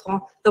said, Bertrand,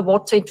 the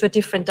water into a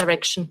different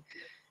direction.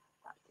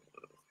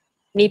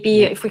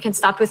 Maybe if we can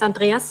start with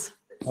Andreas.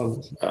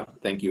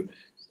 Thank you.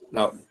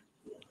 Now,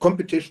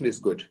 competition is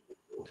good,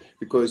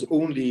 because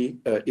only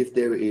if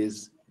there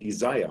is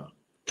desire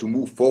to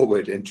move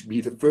forward and to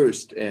be the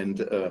first, and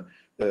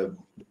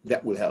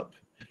that will help.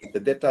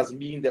 But that doesn't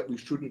mean that we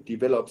shouldn't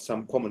develop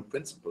some common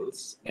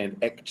principles and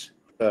act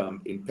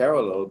in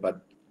parallel,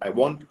 but I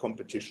want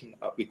competition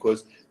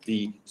because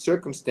the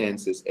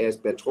circumstances, as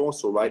Bertrand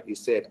so rightly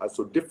said, are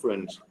so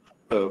different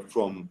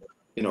from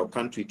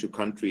country to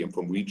country and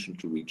from region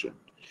to region.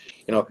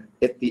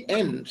 At the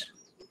end,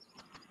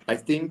 I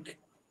think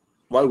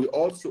while we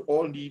also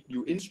all need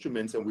new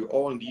instruments and we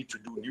all need to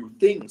do new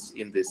things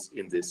in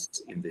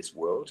this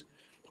world,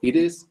 it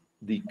is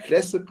the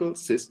classical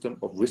system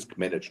of risk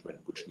management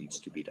which needs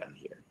to be done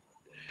here.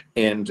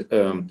 And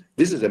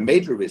this is a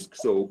major risk,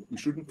 so we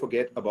shouldn't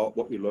forget about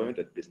what we learned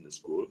at business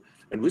school.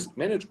 And risk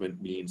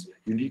management means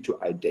you need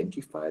to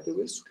identify the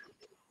risk.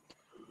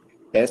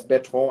 As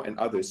Bertrand and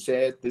others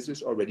said, this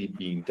is already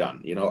being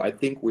done. I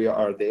think we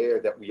are there,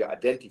 that we are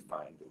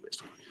identifying the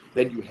risk.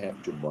 Then you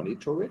have to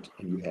monitor it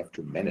and you have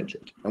to manage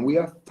it. And we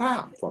are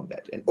far from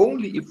that. And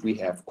only if we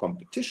have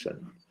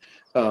competition,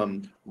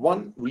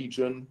 one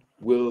region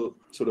will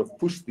sort of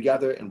push the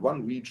other, and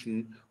one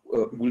region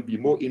will be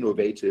more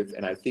innovative.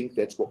 And I think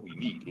that's what we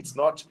need. It's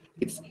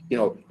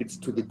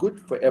to the good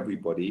for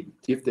everybody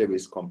if there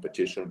is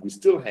competition. We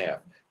still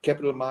have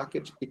capital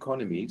market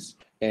economies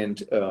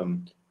and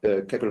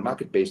capital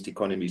market-based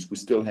economies. We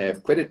still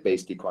have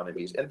credit-based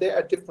economies, and there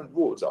are different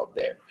rules out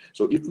there.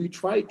 So if we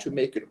try to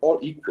make it all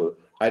equal,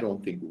 I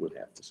don't think we would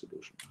have the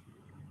solution.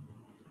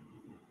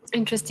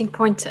 Interesting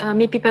point.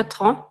 Maybe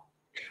Bertrand?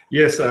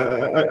 Yes,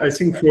 I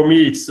think for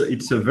me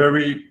it's a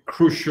very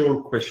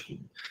crucial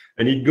question,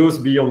 and it goes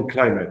beyond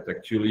climate.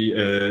 Actually,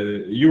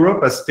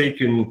 Europe has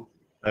taken,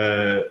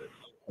 I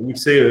would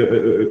say,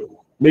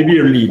 maybe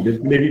a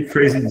lead. Maybe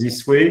phrase it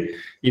this way: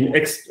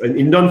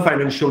 in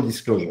non-financial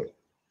disclosure,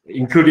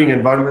 including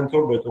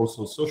environmental but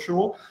also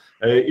social.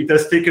 It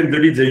has taken the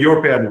lead the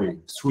European way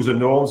through the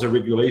norms, the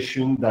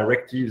regulation,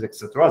 directives,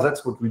 etc.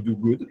 That's what we do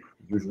good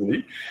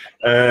usually.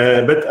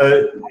 But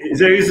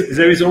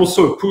there is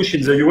also a push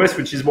in the US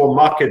which is more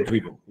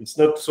market-driven. It's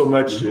not so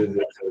much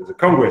the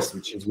Congress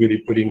which is really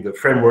putting the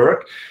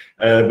framework,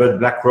 but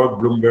BlackRock,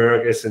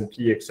 Bloomberg,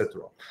 S&P,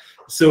 etc.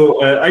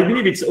 So I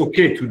believe it's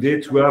okay today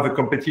to have a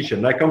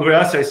competition. Like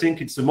Andreas, I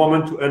think it's a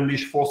moment to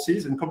unleash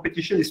forces, and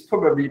competition is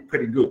probably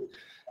pretty good.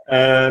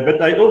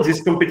 But I hope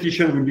this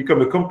competition will become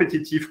a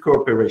competitive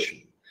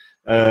cooperation.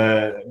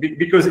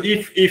 Because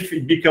if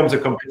it becomes a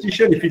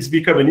competition, if it's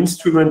become an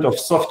instrument of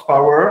soft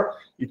power,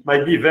 it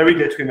might be very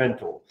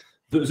detrimental.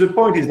 The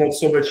point is not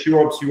so much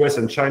Europe, US,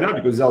 and China,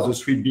 because they are the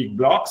three big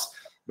blocks.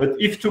 But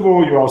if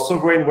tomorrow you are a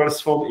sovereign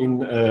wealth fund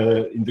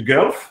in the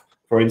Gulf,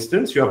 for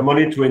instance, you have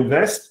money to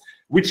invest,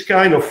 which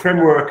kind of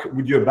framework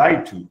would you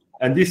abide to?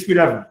 And this will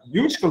have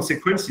huge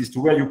consequences to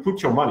where you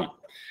put your money,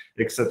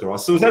 etc.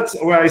 So that's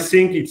where I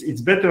think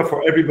it's better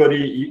for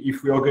everybody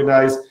if we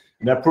organize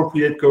an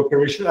appropriate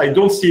cooperation. I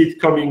don't see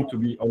it coming, to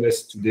be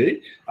honest,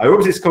 today. I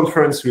hope this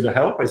conference will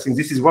help. I think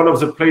this is one of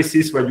the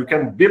places where you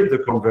can build the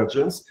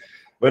convergence.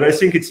 but I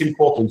think it's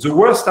important. The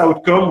worst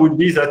outcome would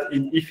be that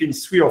if in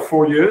 3 or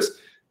 4 years,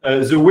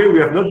 the way we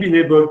have not been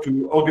able to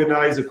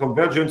organize a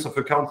convergence of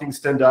accounting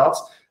standards,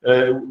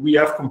 we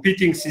have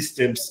competing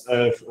systems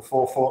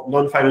for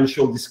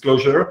non-financial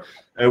disclosure,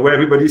 where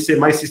everybody say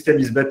my system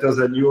is better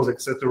than yours,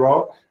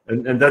 etc.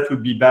 And that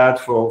would be bad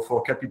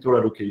for capital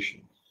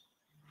allocation.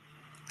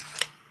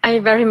 I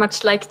very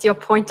much liked your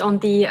point on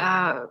the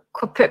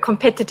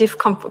competitive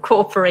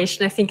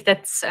cooperation. I think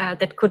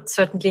that could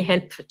certainly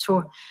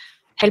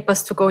help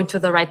us to go into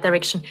the right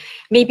direction.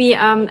 Maybe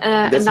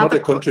that's not a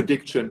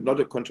contradiction. Not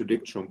a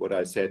contradiction. What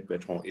I said,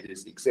 Bertrand. It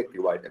is exactly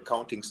right.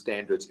 Accounting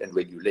standards and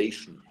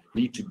regulation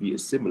need to be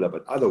similar,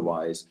 but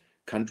otherwise,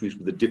 countries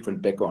with a different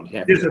background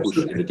have to push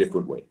in a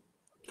different way.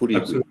 Fully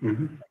agree.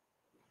 Mm-hmm.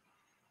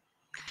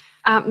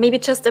 Maybe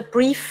just a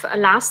brief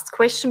last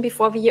question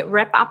before we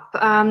wrap up.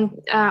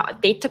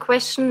 Data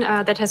question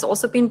that has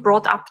also been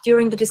brought up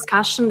during the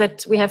discussion,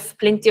 that we have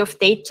plenty of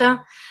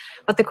data,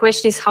 but the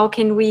question is how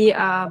can we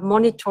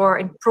monitor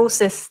and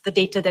process the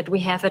data that we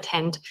have at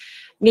hand?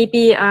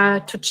 Maybe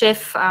to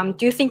Jeff,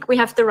 do you think we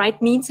have the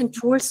right means and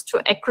tools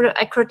to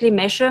accurately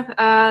measure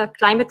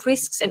climate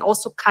risks and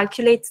also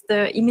calculate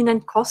the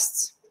imminent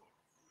costs?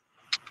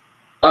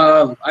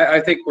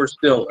 I think we're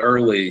still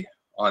early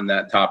on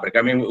that topic.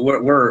 I mean,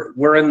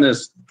 we're in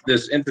this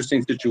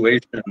interesting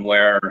situation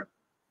where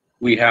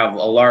we have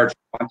a large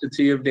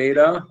quantity of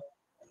data,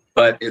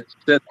 but it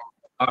sits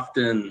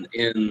often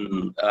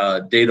in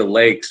data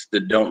lakes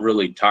that don't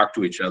really talk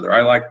to each other.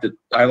 I like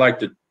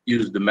to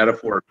use the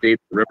metaphor of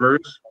data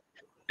rivers,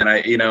 and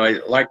I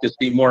like to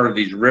see more of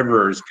these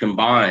rivers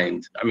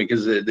combined. I mean,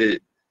 because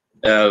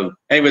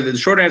anyway, the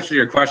short answer to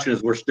your question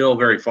is we're still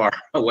very far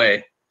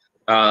away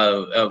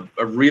of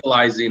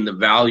realizing the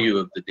value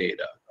of the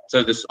data.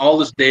 So all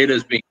this data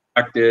is being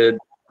collected,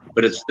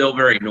 but it's still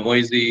very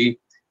noisy.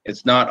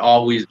 It's not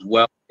always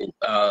well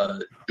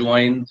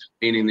joined,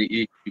 meaning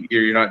that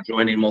you're not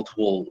joining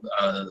multiple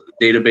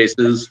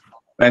databases.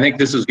 And I think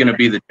this is going to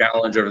be the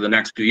challenge over the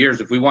next 2 years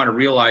if we want to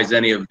realize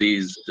any of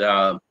these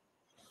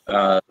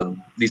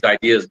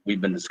ideas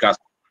we've been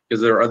discussing,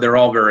 because they're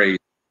all very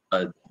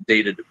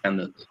data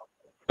dependent.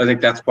 I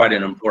think that's quite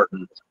an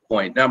important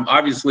point. Now,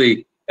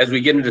 obviously, as we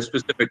get into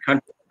specific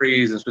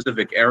countries and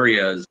specific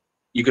areas,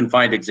 you can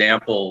find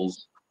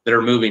examples that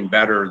are moving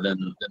better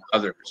than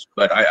others.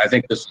 But I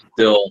think this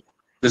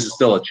is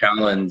still a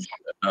challenge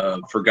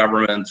for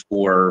governments,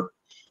 for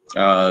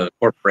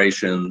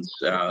corporations,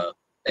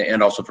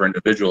 and also for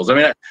individuals. I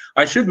mean,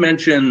 I should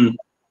mention,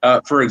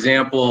 for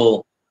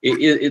example,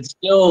 it's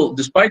still,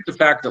 despite the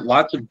fact that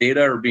lots of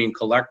data are being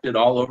collected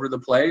all over the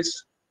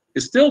place,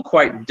 it's still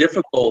quite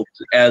difficult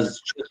as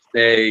just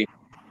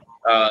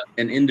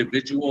an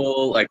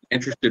individual, like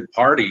interested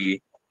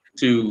party,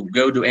 to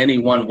go to any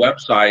one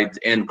website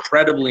and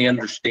credibly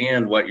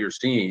understand what you're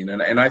seeing.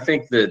 And I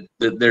think that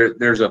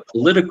there's a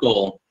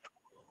political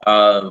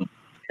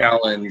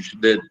challenge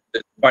that's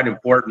quite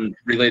important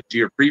related to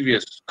your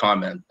previous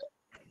comment.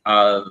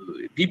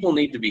 People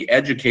need to be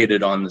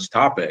educated on this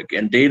topic,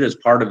 and data is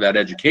part of that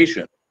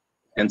education.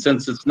 And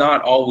since it's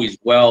not always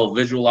well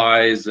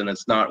visualized and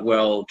it's not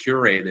well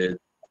curated,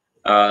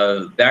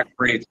 that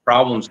creates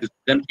problems because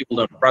then people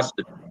don't trust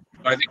it.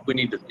 So I think we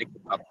need to think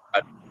about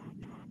that.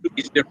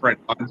 These different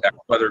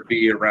contexts, whether it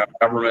be around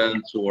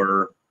governments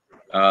or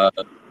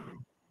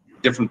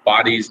different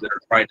bodies that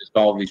are trying to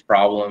solve these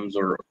problems,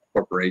 or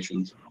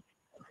corporations.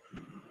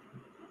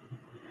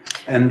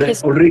 And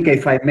Ulrike,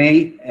 if I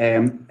may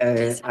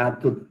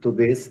add to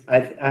this,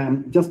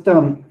 just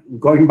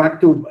going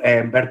back to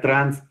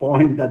Bertrand's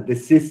point that the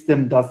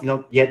system does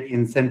not yet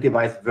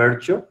incentivize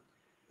virtue,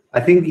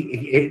 I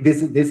think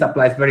this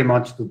applies very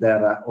much to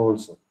data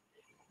also,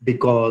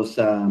 because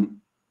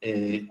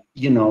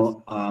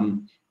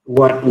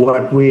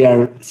what we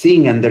are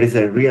seeing, and there is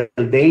a real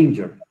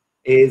danger,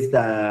 is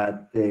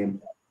that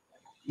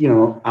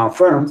our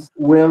firms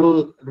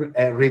will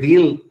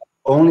reveal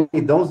only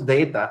those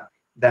data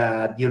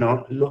that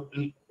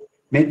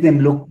make them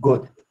look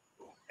good,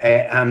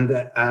 and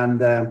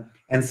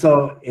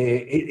so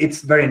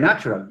it's very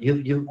natural.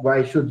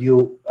 Why should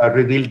you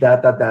reveal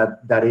data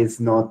that is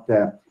not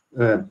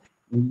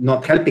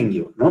helping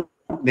you? No,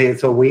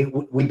 so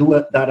we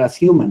do that as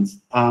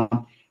humans,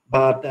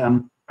 but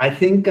I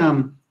think.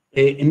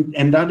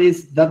 And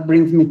that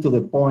brings me to the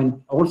point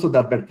also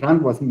that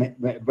Bertrand was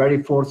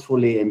very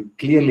forcefully and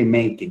clearly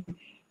making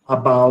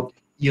about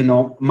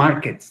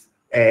markets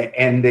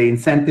and the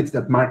incentives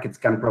that markets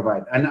can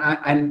provide.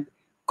 And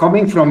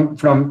coming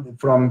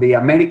from the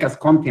Americas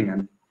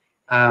continent,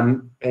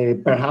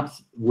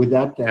 perhaps with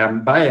that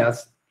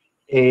bias,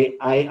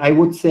 I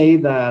would say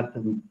that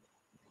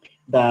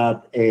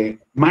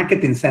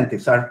market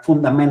incentives are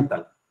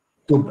fundamental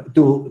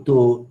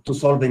to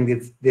solving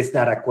this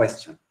data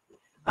question.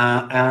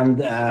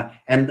 And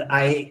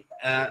I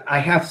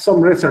have some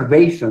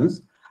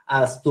reservations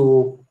as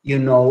to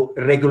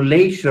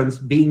regulations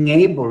being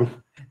able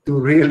to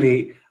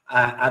really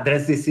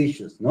address these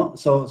issues. No,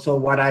 so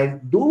what I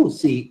do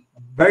see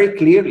very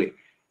clearly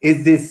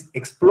is this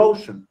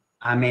explosion.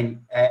 I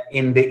mean,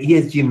 in the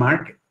ESG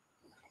market,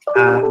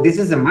 this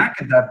is a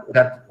market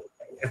that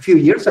a few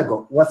years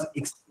ago was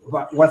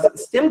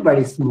still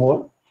very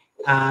small,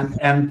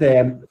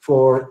 and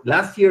for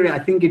last year I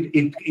think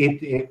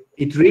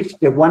it reached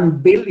the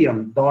 $1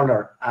 billion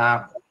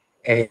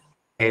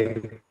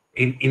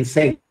in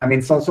sales. I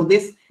mean, so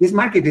this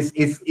market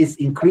is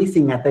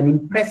increasing at an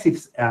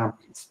impressive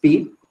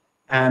speed,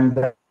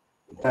 and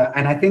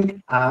I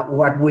think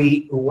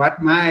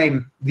what my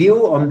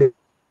view on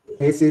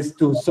this is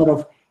to sort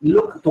of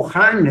look to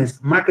harness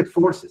market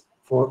forces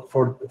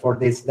for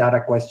this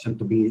data question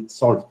to be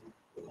solved.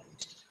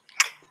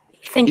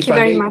 Thank you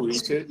very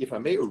much. If I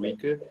may,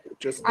 Ulrike,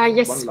 just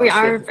yes, one we last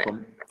are step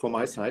from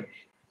my side.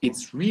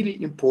 It's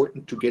really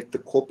important to get the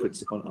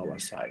corporates on our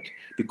side,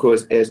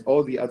 because as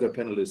all the other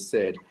panelists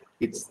said,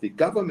 it's the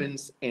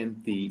governments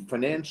and the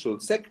financial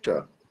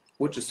sector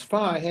which is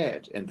far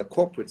ahead, and the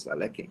corporates are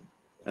lacking.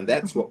 And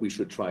that's what we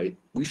should try.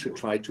 We should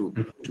try to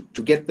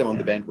get them on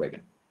the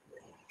bandwagon.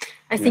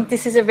 I think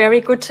this is a very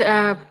good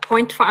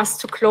point for us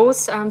to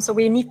close. So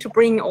we need to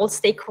bring all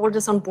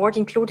stakeholders on board,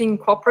 including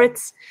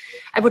corporates.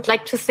 I would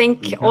like to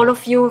thank all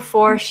of you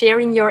for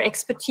sharing your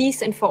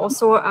expertise and for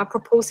also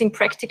proposing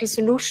practical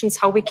solutions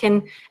how we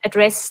can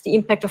address the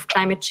impact of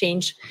climate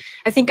change.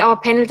 I think our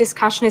panel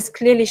discussion has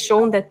clearly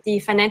shown that the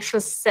financial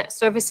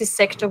services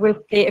sector will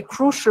play a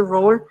crucial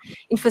role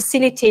in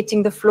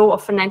facilitating the flow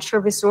of financial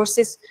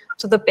resources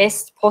to the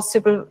best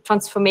possible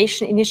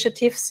transformation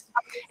initiatives,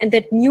 and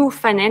that new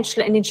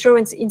financial and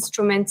insurance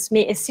instruments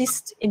may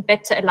assist in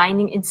better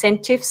aligning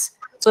incentives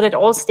so that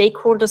all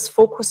stakeholders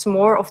focus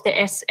more of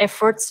their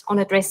efforts on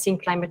addressing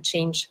climate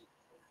change.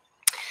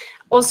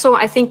 Also,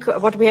 I think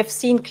what we have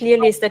seen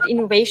clearly is that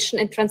innovation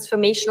and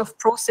transformation of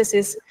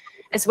processes,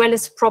 as well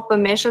as proper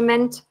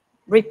measurement,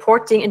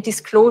 reporting and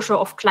disclosure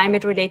of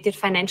climate-related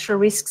financial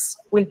risks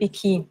will be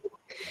key.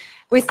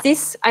 With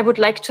this, I would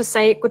like to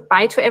say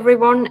goodbye to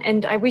everyone,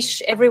 and I wish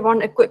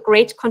everyone a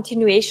great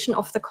continuation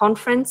of the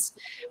conference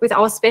with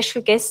our special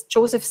guest,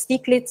 Joseph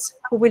Stieglitz,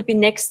 who will be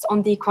next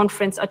on the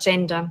conference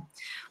agenda.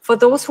 For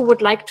those who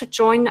would like to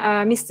join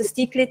Mr.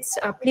 Stieglitz,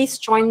 please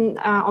join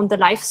on the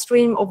live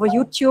stream over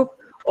YouTube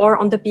or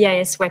on the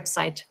BIS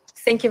website.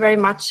 Thank you very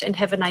much and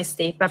have a nice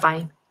day.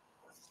 Bye-bye.